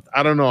maybe not.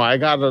 I don't know. I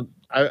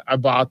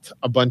bought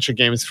a bunch of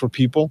games for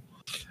people,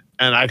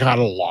 and I got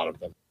a lot of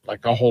them.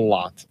 Like a whole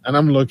lot. And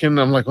I'm like,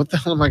 what the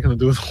hell am I going to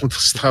do with all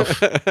this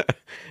stuff?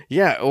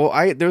 Yeah,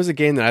 well, there was a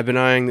game that I've been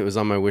eyeing that was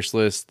on my wish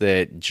list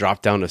that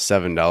dropped down to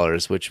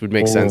 $7, which would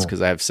make sense because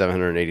I have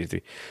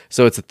 783.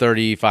 So it's a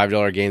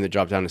 $35 game that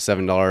dropped down to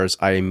 $7.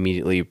 I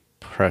immediately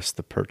pressed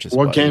the purchase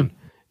button. What game?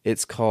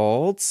 It's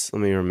called,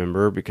 let me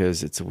remember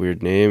because it's a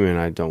weird name and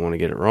I don't want to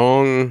get it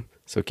wrong.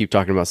 So keep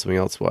talking about something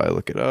else while I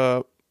look it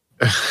up.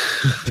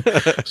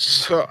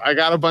 So I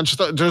got a bunch of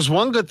stuff. There's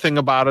one good thing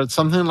about it.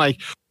 Something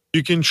like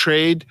you can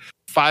trade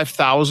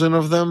 5,000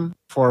 of them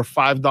for a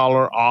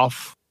 $5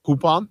 off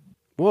coupon.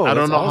 Whoa, I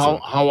don't know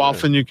how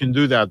often you can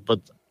do that, but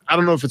I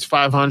don't know if it's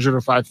 500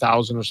 or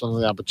 5,000 or something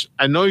like that. But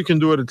I know you can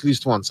do it at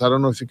least once. I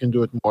don't know if you can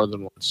do it more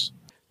than once.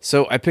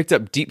 So I picked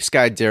up Deep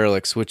Sky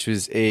Derelicts, which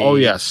is a... Oh,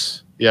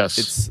 yes.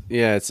 It's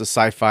a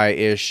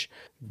sci-fi-ish,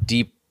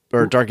 deep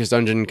or Darkest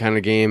Dungeon kind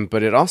of game,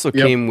 but it also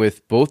came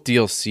with both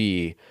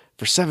DLC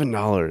for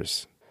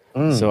 $7.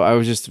 So I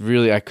was just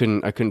really I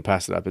couldn't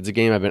pass it up. It's a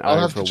game I've been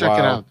eyeing for a while.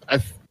 I'll have to check it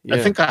out.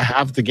 I think I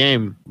have the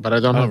game, but I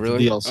don't have the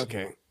DLC.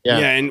 Okay.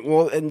 Yeah,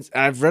 and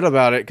I've read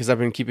about it because I've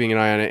been keeping an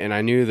eye on it, and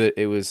I knew that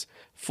it was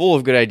full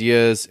of good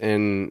ideas,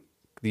 and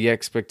the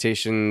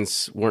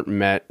expectations weren't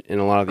met in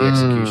a lot of the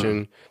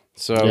execution.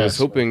 So I was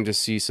hoping to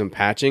see some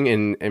patching,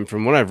 and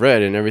from what I've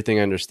read and everything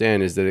I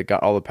understand is that it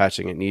got all the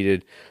patching it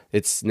needed.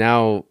 It's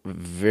now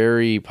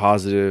very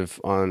positive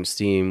on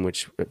Steam,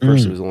 which at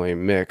first it was only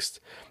mixed.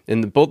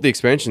 And both the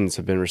expansions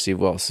have been received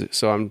well.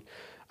 So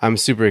I'm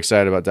super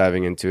excited about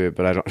diving into it,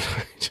 but I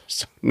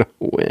just don't know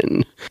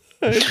when.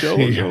 I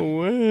don't know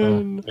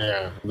when.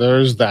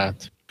 There's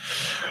that.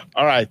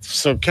 All right.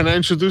 So can I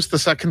introduce the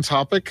second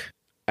topic?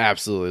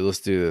 Absolutely. Let's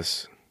do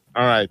this.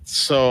 All right.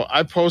 So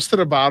I posted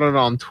about it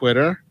on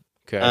Twitter.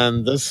 Okay.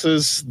 And this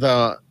is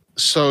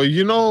so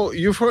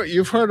you've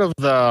heard of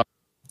the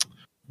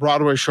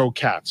Broadway show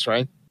Cats,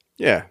 right?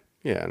 Yeah.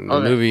 Yeah. And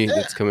the movie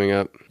that's coming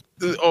up.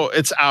 Oh,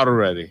 it's out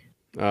already.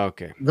 Oh,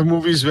 okay. The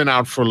movie's been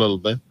out for a little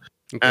bit.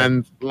 Okay.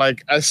 And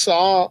I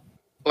saw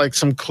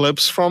some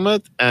clips from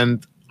it,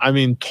 and I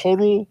mean,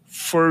 total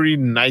furry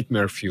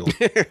nightmare fuel.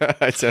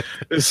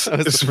 This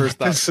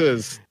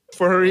is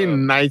furry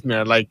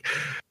nightmare, like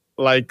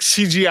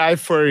CGI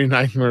furry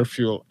nightmare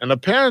fuel. And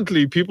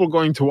apparently people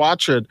going to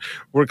watch it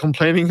were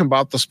complaining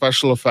about the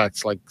special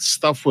effects. Like,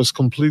 stuff was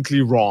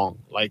completely wrong.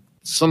 Like,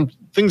 some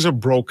things are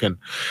broken.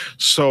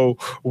 So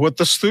what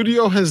the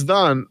studio has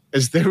done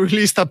is they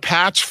released a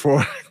patch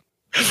for it.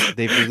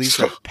 They've released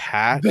a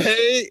patch?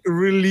 They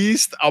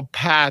released a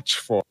patch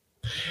for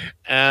it.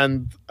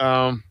 And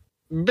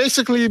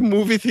basically,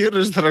 movie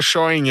theaters that are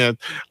showing it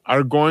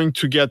are going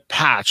to get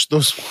patched.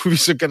 Those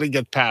movies are going to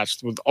get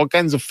patched with all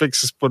kinds of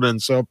fixes put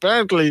in. So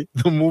apparently,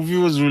 the movie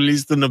was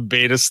released in a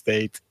beta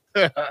state.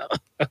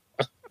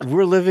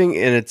 we're living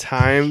in a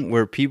time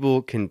where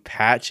people can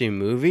patch a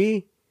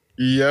movie.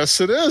 Yes,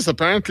 it is.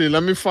 Apparently,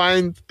 let me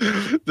find.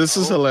 This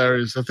is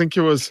hilarious. I think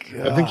it was.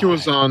 I think it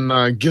was God. on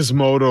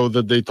Gizmodo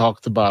that they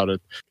talked about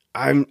it.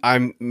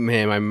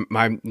 Man,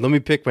 my. Let me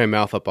pick my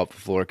mouth up off the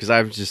floor because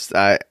I've just,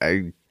 I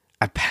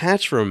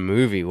patch for a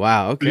movie.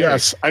 Wow. Okay.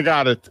 Yes, I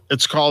got it.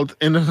 It's called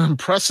In an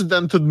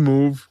Unprecedented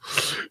Move,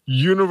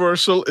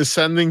 Universal is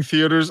sending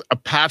theaters a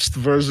patched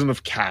version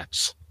of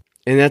Cats.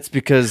 And that's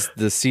because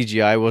the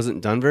CGI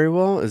wasn't done very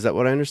well. Is that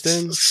what I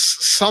understand?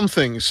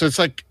 Something. So it's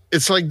like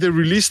they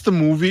released the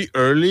movie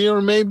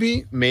earlier,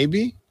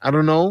 maybe. I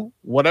don't know.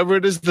 Whatever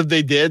it is that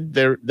they did,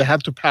 they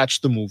had to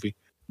patch the movie.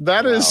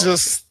 That's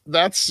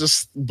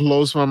just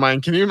blows my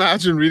mind. Can you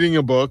imagine reading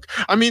a book?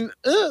 I mean,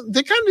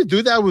 they kind of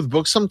do that with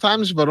books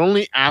sometimes, but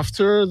only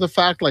after the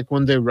fact, like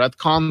when they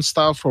retcon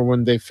stuff or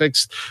when they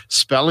fixed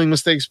spelling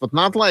mistakes, but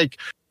not like,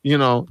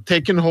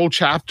 taking whole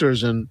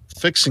chapters and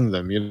fixing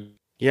them.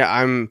 Yeah,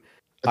 I'm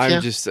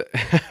just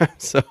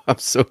I'm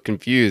so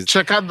confused.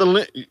 Check out the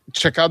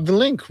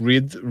link.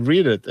 Read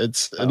it.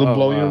 It'll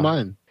blow your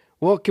mind.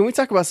 Well, can we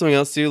talk about something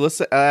else too?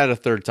 Let's add a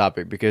third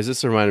topic because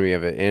this reminded me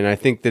of it, and I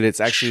think that it's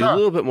actually a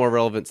little bit more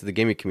relevant to the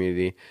gaming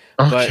community.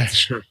 Okay,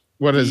 sure.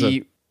 What is it?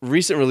 The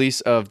recent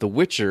release of The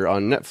Witcher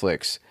on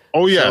Netflix.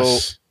 Oh yes.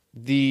 So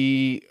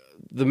the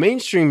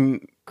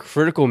mainstream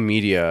critical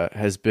media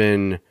has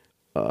been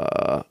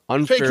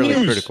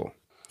unfairly critical.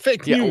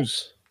 Fake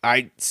news.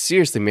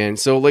 Seriously, man.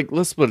 So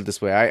let's put it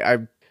this way.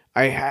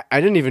 I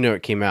didn't even know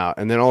it came out,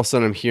 and then all of a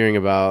sudden I'm hearing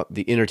about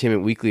the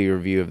Entertainment Weekly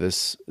review of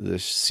this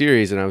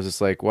series, and I was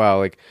just like, wow,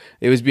 like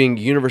it was being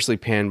universally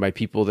panned by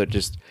people that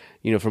just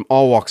from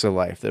all walks of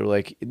life. They were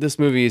like, this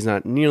movie is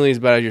not nearly as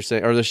bad as you're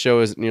saying, or the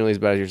show isn't nearly as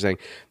bad as you're saying.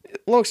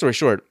 Long story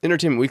short,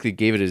 Entertainment Weekly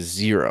gave it a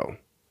 0,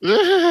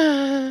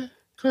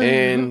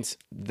 and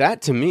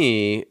that to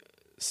me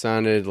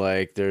sounded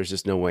like there's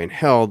just no way in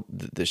hell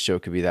that this show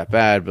could be that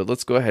bad. But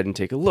let's go ahead and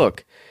take a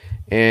look.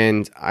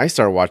 And I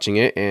started watching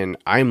it, and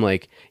I'm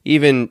like,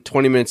 even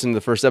 20 minutes into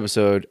the first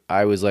episode,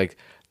 I was like,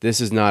 this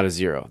is not a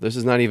 0. This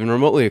is not even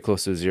remotely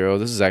close to a 0.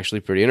 This is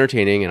actually pretty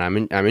entertaining, and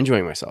I'm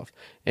enjoying myself.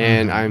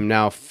 And I'm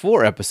now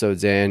 4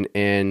 episodes in,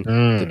 and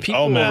the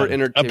people over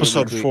Entertainment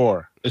episode Weekly,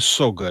 4 is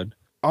so good.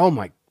 Oh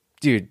my,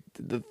 dude,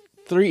 the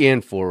 3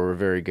 and 4 were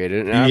very good,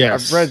 and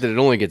I've read that it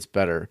only gets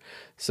better.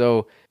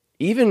 So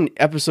even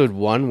episode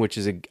 1, which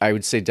is I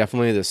would say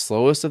definitely the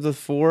slowest of the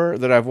 4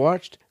 that I've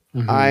watched,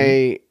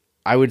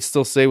 I would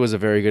still say was a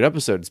very good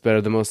episode. It's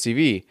better than most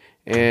TV.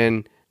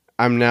 And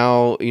I'm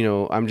now,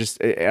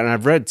 and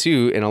I've read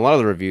too in a lot of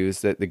the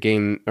reviews that the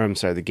game,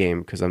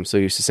 because I'm so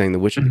used to saying The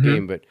Witcher the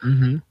game, but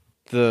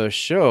the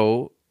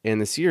show and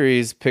the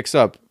series picks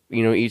up,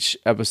 each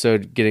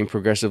episode getting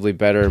progressively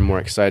better and more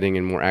exciting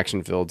and more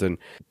action filled. And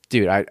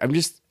dude, I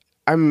guess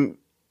I'm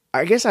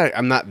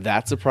not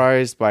that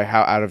surprised by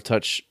how out of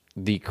touch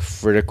the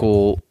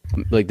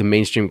the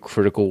mainstream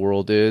critical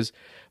world is,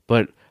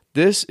 but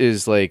this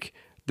is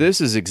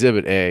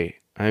Exhibit A.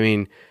 I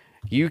mean,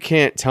 you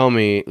can't tell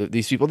me that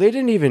these people,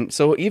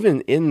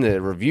 even in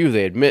the review,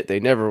 they admit they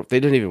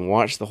didn't even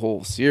watch the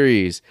whole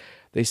series.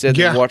 They said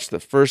they watched the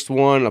first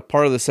one, a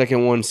part of the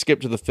second one,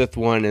 skipped to the 5th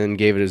one, and then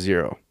gave it a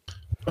 0.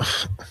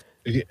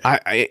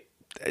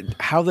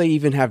 How they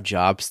even have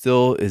jobs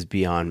still is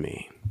beyond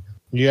me.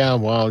 Yeah,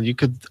 well, you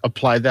could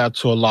apply that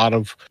to a lot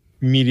of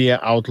media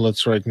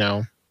outlets right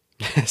now.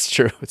 It's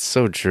true. It's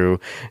so true.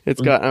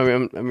 It's got. I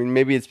mean,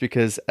 maybe it's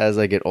because as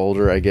I get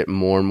older, I get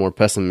more and more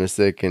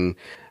pessimistic and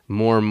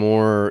more,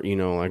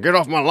 like get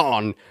off my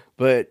lawn.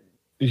 But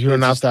you're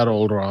not that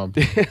old, Rob.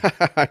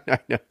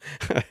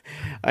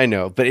 I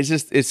know. But it's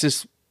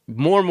just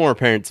more and more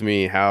apparent to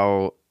me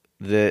how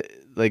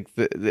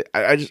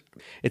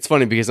it's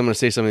funny because I'm going to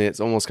say something that's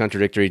almost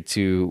contradictory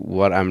to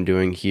what I'm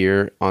doing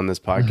here on this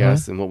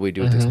podcast and what we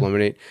do with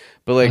Explodate.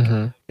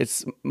 But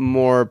it's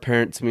more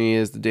apparent to me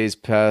as the days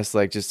pass,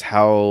 like just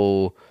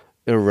how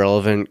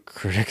irrelevant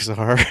critics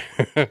are.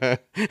 But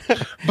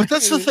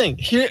that's the thing.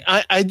 Here,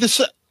 I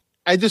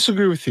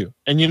disagree with you.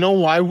 And you know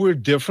why we're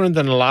different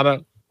than a lot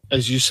of,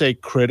 as you say,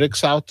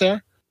 critics out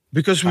there?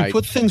 Because we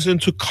put things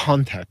into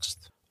context.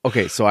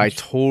 Okay, so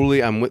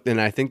I'm with, and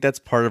I think that's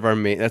part of our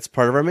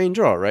main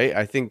draw, right?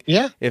 I think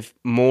if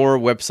more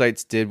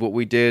websites did what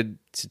we did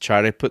to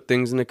try to put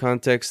things into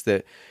context,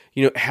 that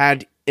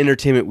had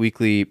Entertainment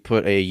Weekly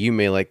put you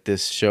may like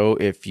this show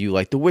if you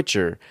like The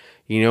Witcher,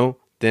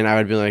 then I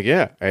would be like,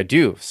 yeah, I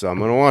do, so I'm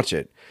gonna watch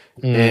it.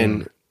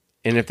 And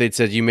if they'd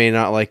said you may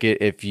not like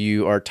it if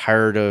you are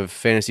tired of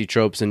fantasy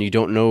tropes and you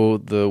don't know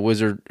the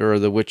Wizard or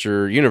the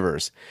Witcher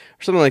universe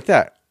or something like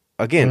that.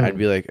 Again, I'd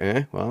be like,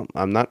 well,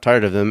 I'm not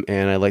tired of them,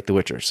 and I like The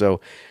Witcher.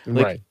 So,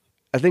 I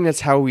think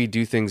that's how we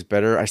do things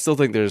better. I still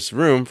think there's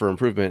room for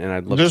improvement, and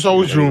I'd love. There's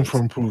always room for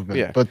improvement.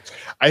 Yeah. But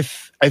I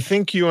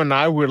think you and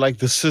I were like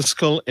the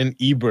Siskel and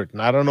Ebert,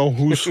 and I don't know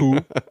who's who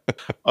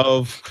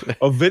of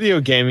video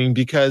gaming,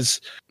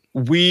 because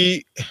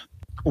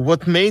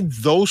what made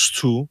those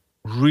two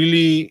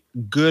really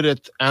good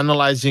at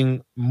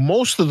analyzing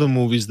most of the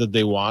movies that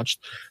they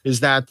watched is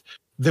that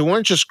they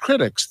weren't just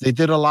critics. They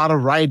did a lot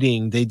of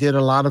writing. They did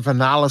a lot of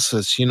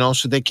analysis,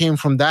 so they came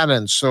from that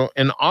end. So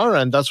in our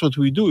end, that's what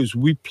we do is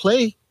we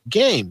play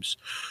games.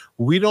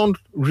 We don't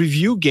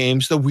review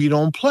games that we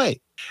don't play.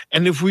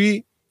 And if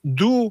we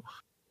do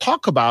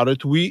talk about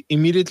it, we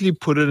immediately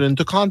put it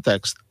into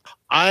context.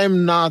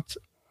 I'm not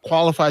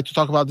qualified to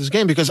talk about this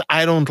game because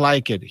I don't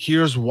like it.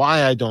 Here's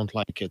why I don't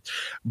like it.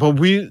 But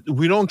we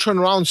don't turn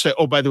around and say,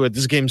 oh, by the way,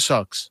 this game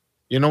sucks.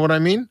 You know what I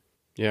mean?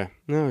 Yeah.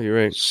 No, you're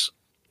right.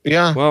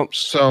 Yeah. Well,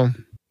 so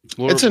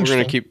we're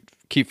going to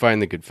keep fighting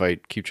the good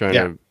fight. Keep trying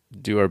to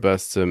do our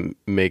best to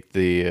make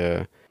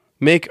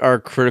make our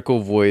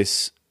critical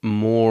voice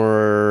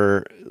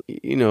more,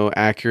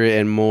 accurate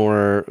and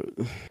more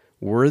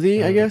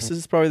worthy, I guess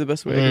is probably the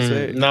best way I can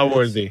say it. Not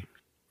worthy.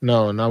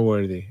 No, not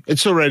worthy.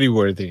 It's already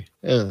worthy.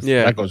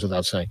 Yeah. That goes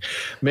without saying.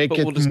 Make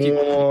it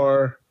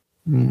more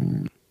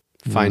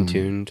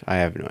fine-tuned. I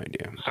have no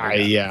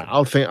idea.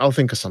 I'll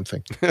think of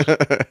something.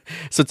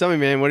 So tell me,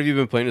 man, what have you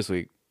been playing this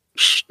week?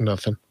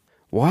 Nothing.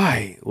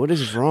 Why? What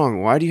is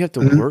wrong? Why do you have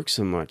to work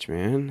so much,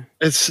 man?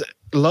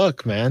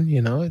 Look, man,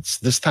 it's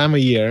this time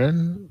of year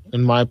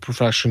in my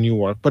profession you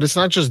work, but it's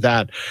not just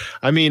that.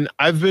 I mean,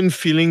 I've been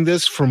feeling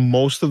this for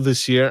most of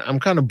this year. I'm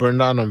kind of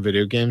burned out on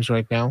video games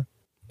right now.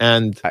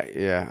 And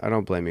I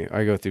don't blame you.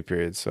 I go through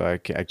periods, so I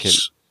can't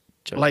judge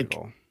at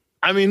all.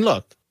 I mean,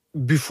 look,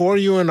 before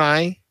you and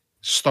I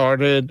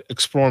started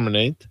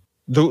Explorminate,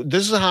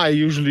 this is how I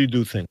usually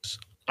do things.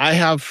 I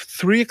have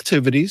 3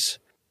 activities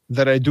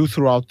that I do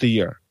throughout the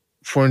year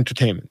for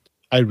entertainment.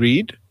 I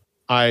read,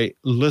 I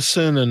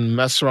listen and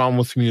mess around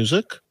with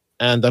music,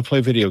 and I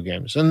play video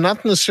games. And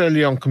not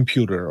necessarily on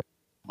computer,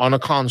 on a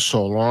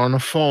console, or on a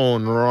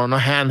phone, or on a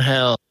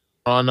handheld,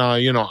 or on a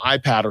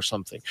iPad or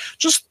something.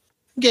 Just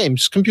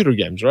games, computer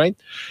games, right?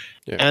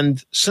 Yeah.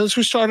 And since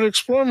we started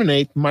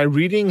Explorminate, my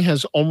reading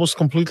has almost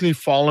completely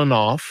fallen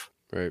off.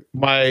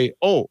 Right.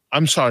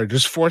 I'm sorry,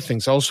 there's 4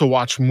 things. I also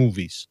watch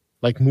movies,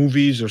 like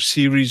movies or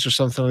series or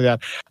something like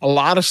that. A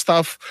lot of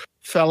stuff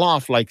fell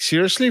off. Like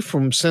seriously,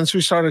 since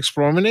we started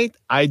Explorminate,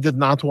 I did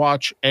not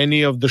watch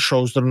any of the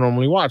shows that I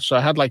normally watch. So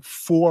I had like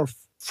four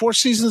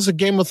seasons of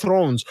Game of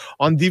Thrones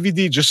on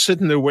DVD just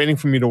sitting there waiting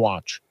for me to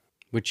watch.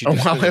 Which you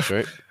just finished,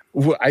 right?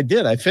 I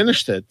did. I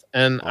finished it.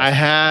 And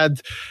awesome.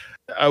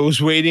 I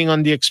was waiting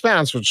on The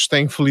Expanse, which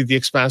thankfully The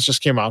Expanse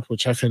just came out,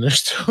 which I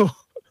finished too.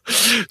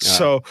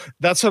 So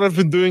that's what I've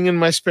been doing in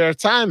my spare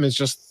time is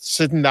just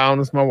sitting down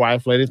with my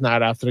wife late at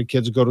night after the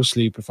kids go to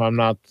sleep if I'm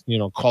not,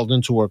 called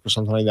into work or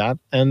something like that.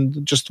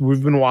 And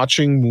we've been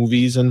watching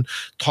movies and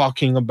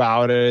talking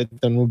about it.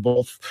 And we're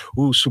both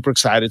super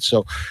excited.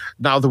 So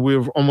now that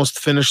we've almost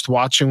finished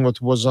watching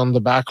what was on the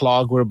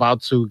backlog, we're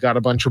got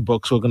a bunch of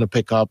books we're going to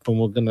pick up and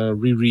we're going to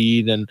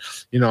reread. And,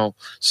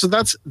 so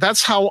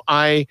that's how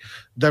I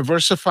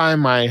diversify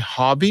my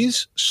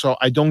hobbies so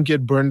I don't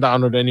get burned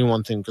out at any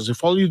one thing. Because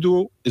if all you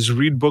do is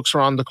read books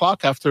around the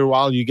clock, after a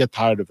while you get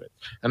tired of it.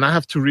 And I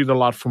have to read a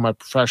lot for my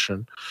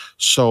profession.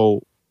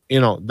 So,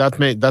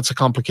 that's a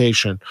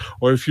complication.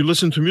 Or if you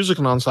listen to music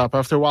nonstop,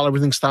 after a while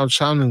everything starts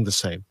sounding the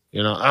same.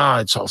 It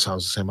all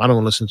sounds the same. I don't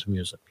want to listen to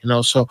music.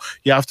 So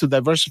you have to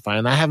diversify.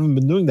 And I haven't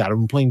been doing that. I've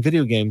been playing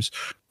video games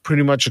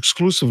pretty much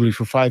exclusively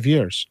for 5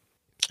 years.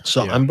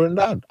 So I'm burned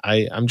out.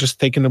 I'm just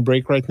taking a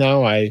break right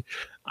now.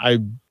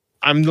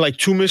 I'm like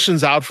 2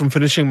 missions out from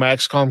finishing my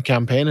XCOM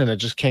campaign, and I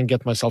just can't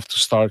get myself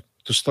to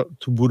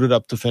boot it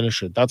up to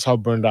finish it. That's how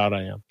burned out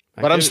I am.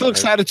 But I'm still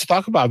excited to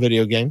talk about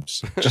video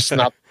games, just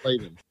not play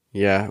them.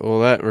 Yeah, well,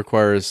 that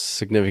requires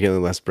significantly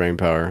less brain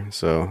power.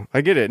 So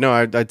I get it. No,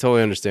 I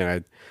totally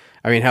understand.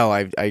 I mean, hell,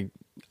 I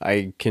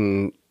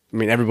can. I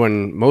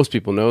mean, most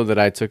people know that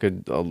I took a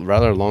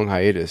rather long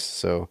hiatus.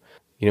 So,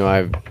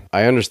 I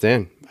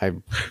understand.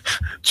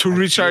 To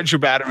recharge your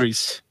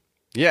batteries.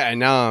 Yeah, and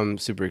now I'm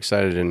super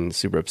excited and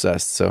super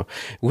obsessed. So,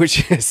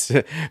 which is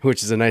a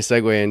nice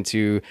segue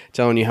into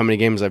telling you how many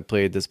games I've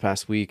played this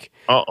past week.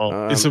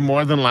 Is it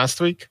more than last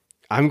week?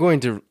 I'm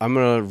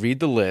gonna read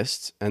the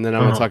list, and then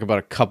I'm gonna talk about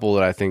a couple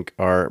that I think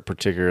are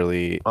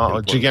particularly.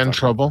 Did you get in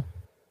trouble?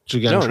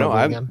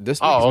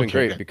 This week's been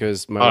great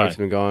because my wife's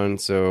been gone,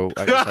 so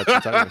I just had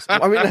some time.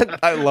 I mean,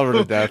 I love her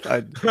to death.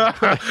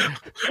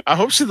 I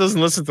hope she doesn't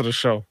listen to the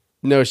show.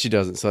 No, she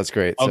doesn't. So that's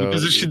great.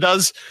 Because if she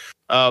does,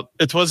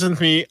 it wasn't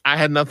me. I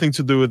had nothing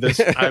to do with this.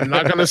 I'm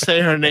not going to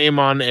say her name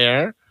on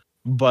air,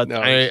 but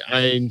no,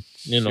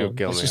 she'll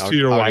kill me. To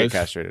your I'll wife. Get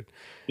castrated.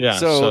 Yeah.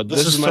 So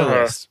this is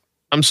my list.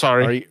 I'm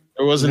sorry.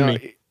 It wasn't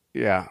me.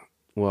 Yeah.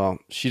 Well,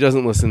 she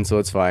doesn't listen, so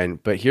it's fine.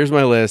 But here's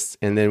my list,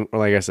 and then,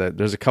 like I said,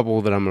 there's a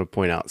couple that I'm going to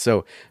point out.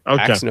 So,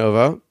 Ax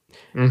Nova,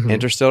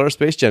 Interstellar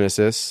Space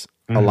Genesis,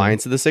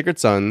 Alliance of the Sacred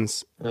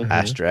Sons,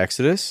 Astra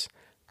Exodus,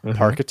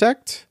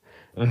 Parkitect,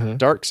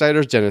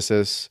 Darksiders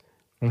Genesis,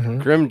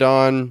 Grim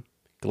Dawn,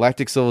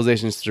 Galactic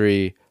Civilizations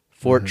 3,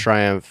 Fort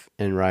Triumph,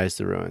 and Rise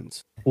to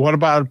Ruins. What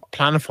about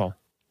Planetfall?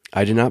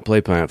 I did not play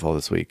Planetfall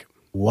this week.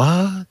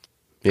 What?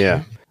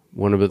 Yeah.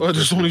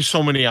 There's only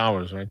so many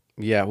hours, right?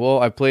 Yeah, well,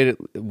 I played it.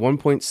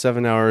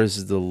 1.7 hours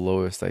is the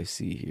lowest I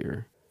see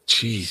here.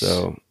 Jeez.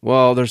 So,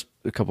 well, there's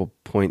a couple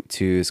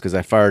 0.2s because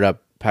I fired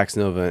up Pax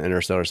Nova and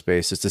Interstellar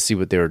Space just to see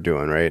what they were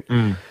doing, right?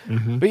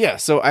 Mm-hmm. But yeah,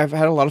 so I've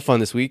had a lot of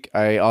fun this week.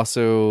 I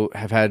also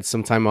have had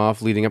some time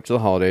off leading up to the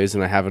holidays,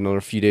 and I have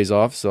another few days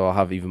off, so I'll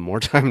have even more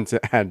time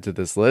to add to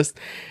this list.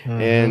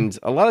 And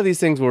a lot of these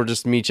things were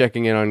just me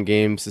checking in on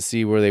games to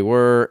see where they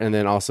were, and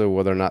then also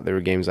whether or not they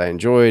were games I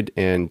enjoyed,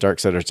 and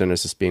Darksiders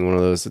Genesis being one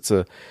of those. It's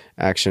a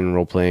action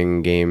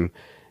role-playing game.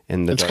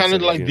 And it's kind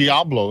of like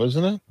Diablo,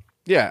 isn't it?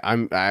 Yeah,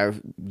 I'm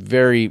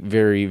very,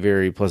 very,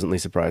 very pleasantly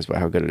surprised by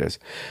how good it is.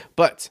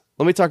 But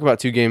let me talk about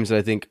two games that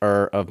I think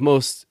are of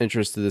most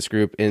interest to this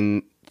group.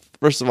 In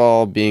first of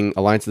all, being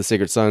Alliance of the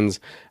Sacred Sons,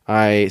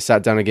 I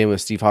sat down again with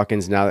Steve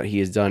Hawkins now that he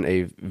has done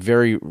a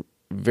very,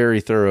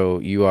 very thorough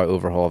UI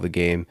overhaul of the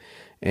game,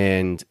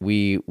 and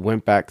we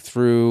went back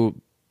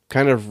through,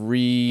 kind of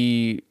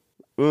redid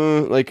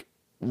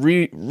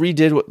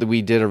what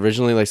we did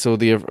originally. Like, so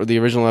the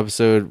original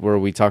episode where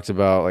we talked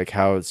about like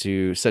how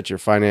to set your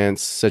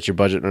finance, set your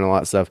budget, and all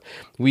that stuff,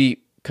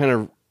 we kind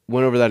of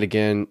went over that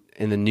again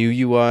in the new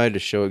UI to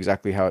show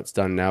exactly how it's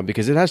done now,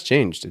 because it has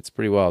changed. It's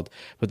pretty wild,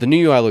 but the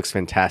new UI looks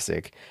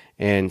fantastic.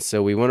 And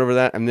so we went over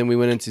that, and then we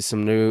went into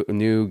some new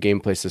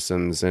gameplay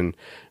systems, and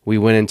we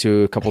went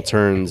into a couple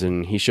turns,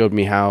 and he showed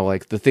me how,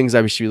 like, the things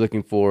I should be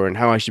looking for and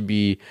how I should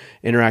be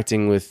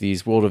interacting with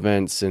these world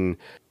events. And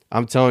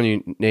I'm telling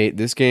you, Nate,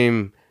 this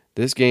game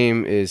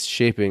is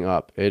shaping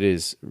up. It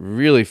is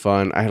really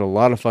fun. I had a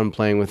lot of fun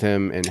playing with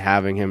him and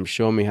having him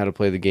show me how to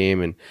play the game,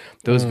 and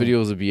those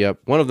videos will be up.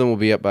 One of them will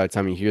be up by the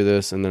time you hear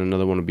this, and then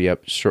another one will be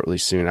up shortly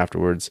soon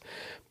afterwards.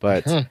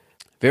 But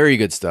very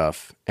good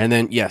stuff. And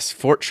then, yes,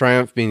 Fort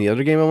Triumph being the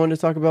other game I wanted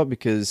to talk about,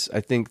 because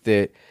I think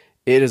that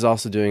it is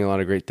also doing a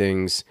lot of great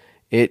things.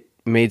 It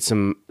made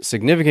some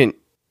significant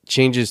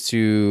changes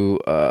to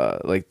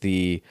like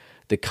the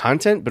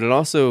content, but it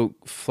also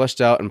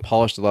fleshed out and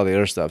polished a lot of the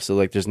other stuff. So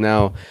like there's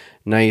now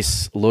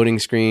nice loading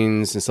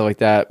screens and stuff like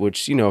that,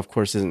 which, you know, of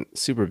course isn't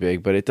super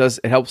big, but it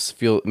helps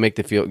make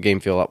the game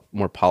feel a lot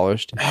more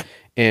polished.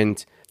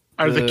 And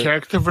are the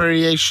character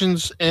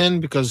variations in?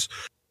 Because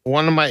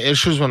one of my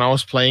issues when I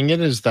was playing it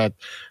is that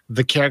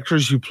the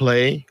characters you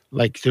play,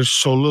 like, there's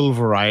so little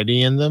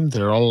variety in them.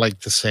 They're all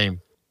like the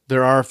same.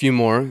 There are a few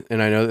more,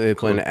 and I know that they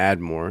plan to add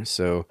more,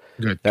 so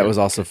that was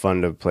also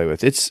fun to play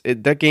with.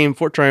 That game,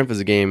 Fort Triumph, is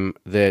a game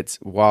that,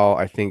 while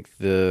I think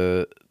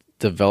the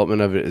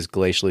development of it is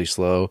glacially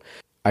slow,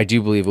 I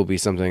do believe will be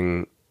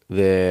something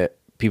that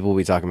people will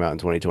be talking about in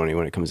 2020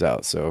 when it comes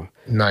out. So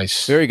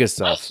nice, very good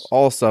stuff.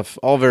 All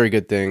very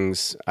good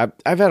things. I've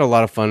had a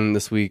lot of fun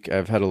this week.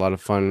 I've had a lot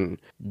of fun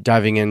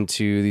diving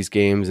into these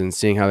games and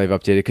seeing how they've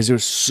updated, because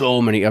there's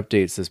so many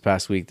updates this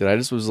past week that I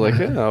just was like,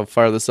 I'll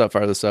fire this up.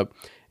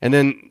 And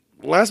then,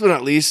 last but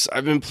not least,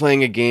 I've been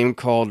playing a game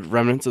called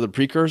Remnants of the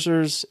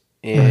Precursors,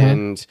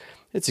 and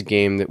it's a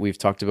game that we've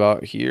talked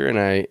about here, and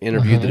I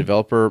interviewed the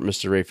developer,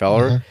 Mr. Ray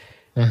Fowler,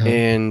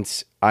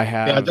 and I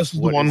have... Yeah, this is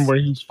the one where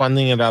he's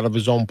funding it out of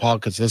his own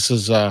pockets. This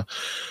is a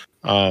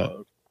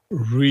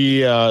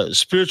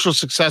spiritual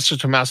successor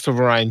to Master of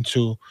Orion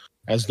 2,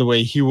 as the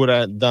way he would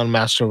have done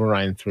Master of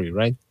Orion 3,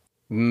 right?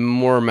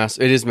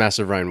 It is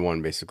Master of Orion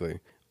 1, basically.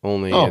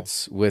 Only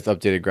it's with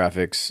updated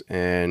graphics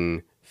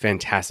and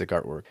fantastic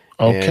artwork.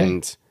 Okay.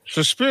 And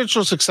so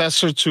spiritual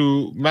successor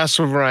to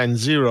Master of Orion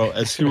 0,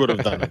 as he would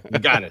have done it. You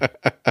got it.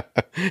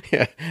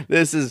 Yeah.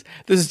 This is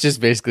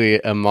just basically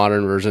a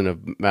modern version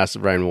of Master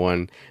of Orion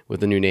 1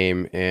 with a new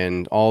name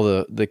and all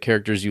the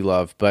characters you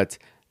love. But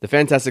the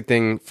fantastic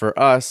thing for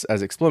us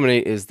as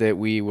Explominate is that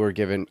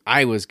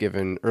I was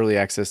given early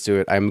access to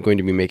it. I'm going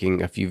to be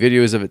making a few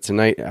videos of it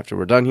tonight after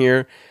we're done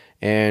here,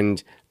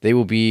 and they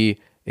will be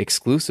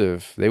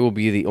exclusive. They will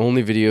be the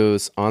only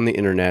videos on the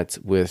internet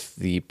with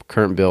the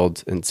current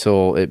build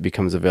until it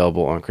becomes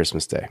available on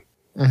Christmas Day.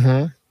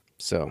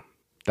 So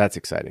that's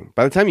exciting.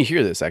 By the time you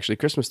hear this, actually,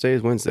 Christmas Day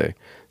is Wednesday.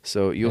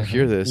 So you'll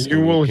hear this. You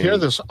will hear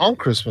this on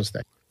Christmas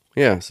Day.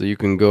 Yeah, so you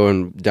can go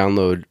and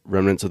download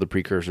Remnants of the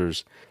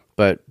Precursors.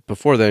 But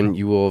before then,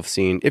 you will have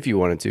seen, if you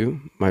wanted to,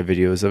 my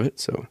videos of it.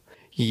 So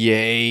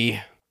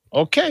yay.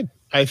 Okay.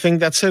 I think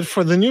that's it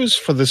for the news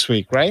for this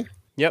week, right?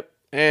 Yep.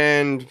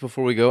 And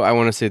before we go, I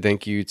want to say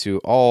thank you to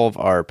all of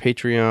our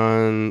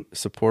Patreon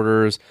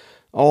supporters,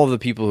 all of the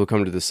people who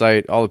come to the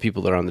site, all the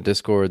people that are on the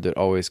Discord that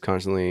always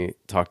constantly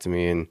talk to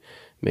me and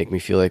make me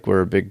feel like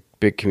we're a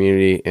big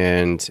community.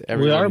 And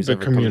we are a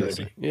big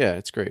community. Yeah,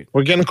 it's great.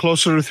 We're getting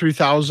closer to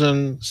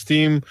 3,000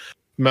 Steam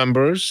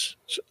members,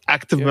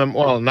 active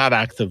well, not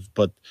active,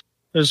 but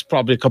there's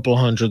probably a couple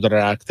hundred that are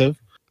active.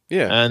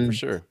 Yeah, and for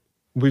sure.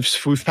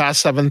 We've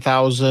passed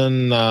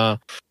 7,000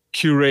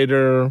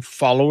 curator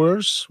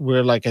followers.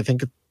 We're like, I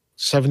think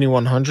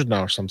 7,100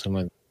 now or something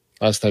like that.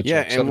 Last I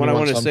checked. And what I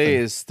want to say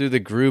is, through the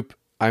group,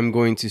 I'm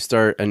going to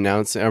start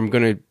announcing, I'm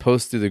going to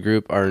post through the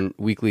group our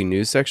weekly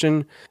news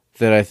section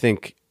that I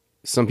think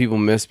some people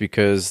miss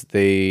because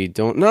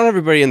not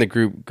everybody in the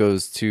group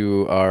goes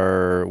to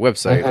our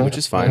website, which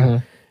is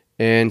fine.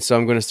 And so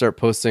I'm going to start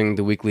posting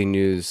the weekly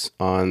news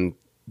on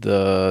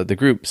the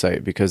group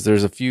site, because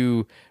there's a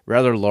few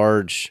rather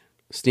large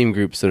Steam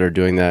groups that are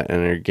doing that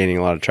and are gaining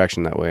a lot of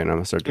traction that way. And I'm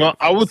gonna start doing Well,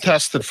 I would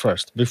test it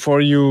first before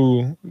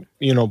you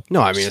know.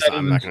 No, I mean, set it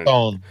I'm in not gonna.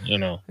 stone, you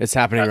know. It's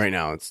happening right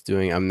now. It's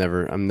doing. I'm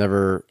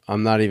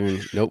not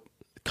even. Nope.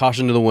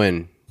 Caution to the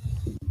wind.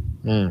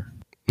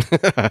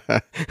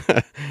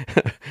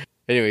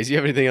 Anyways, you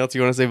have anything else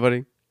you want to say,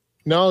 buddy?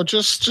 No,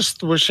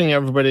 just wishing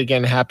everybody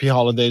again happy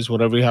holidays,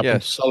 whatever you happen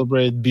to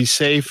celebrate. Be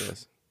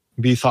safe,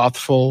 be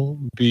thoughtful,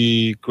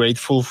 be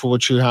grateful for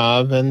what you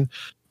have, and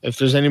if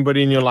there's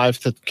anybody in your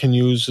life that can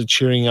use a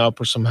cheering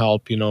up or some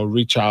help, you know,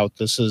 reach out.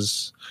 This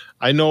is,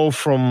 I know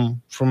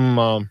from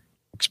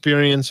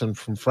experience and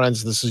from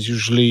friends, this is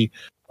usually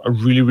a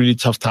really, really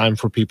tough time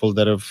for people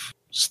that have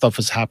stuff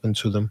has happened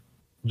to them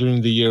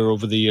during the year,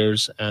 over the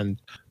years,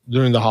 and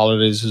during the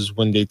holidays is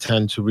when they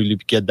tend to really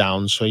get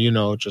down. So, you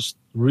know, just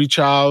reach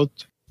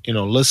out, you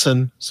know,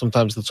 listen.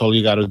 Sometimes that's all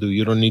you got to do.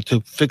 You don't need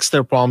to fix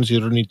their problems. You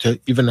don't need to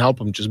even help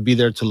them. Just be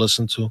there to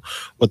listen to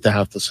what they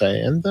have to say.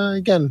 And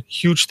again,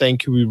 huge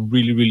thank you. We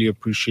really, really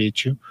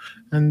appreciate you.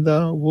 And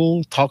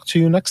we'll talk to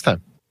you next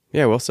time.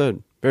 Yeah, well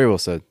said. Very well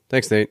said.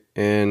 Thanks, Nate.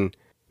 And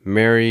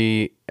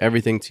merry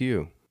everything to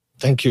you.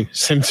 Thank you.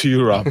 Same to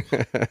you, Rob.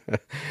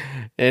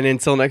 And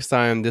until next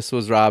time, this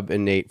was Rob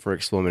and Nate for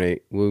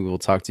Explominate. We will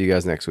talk to you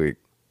guys next week.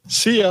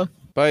 See ya.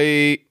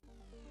 Bye.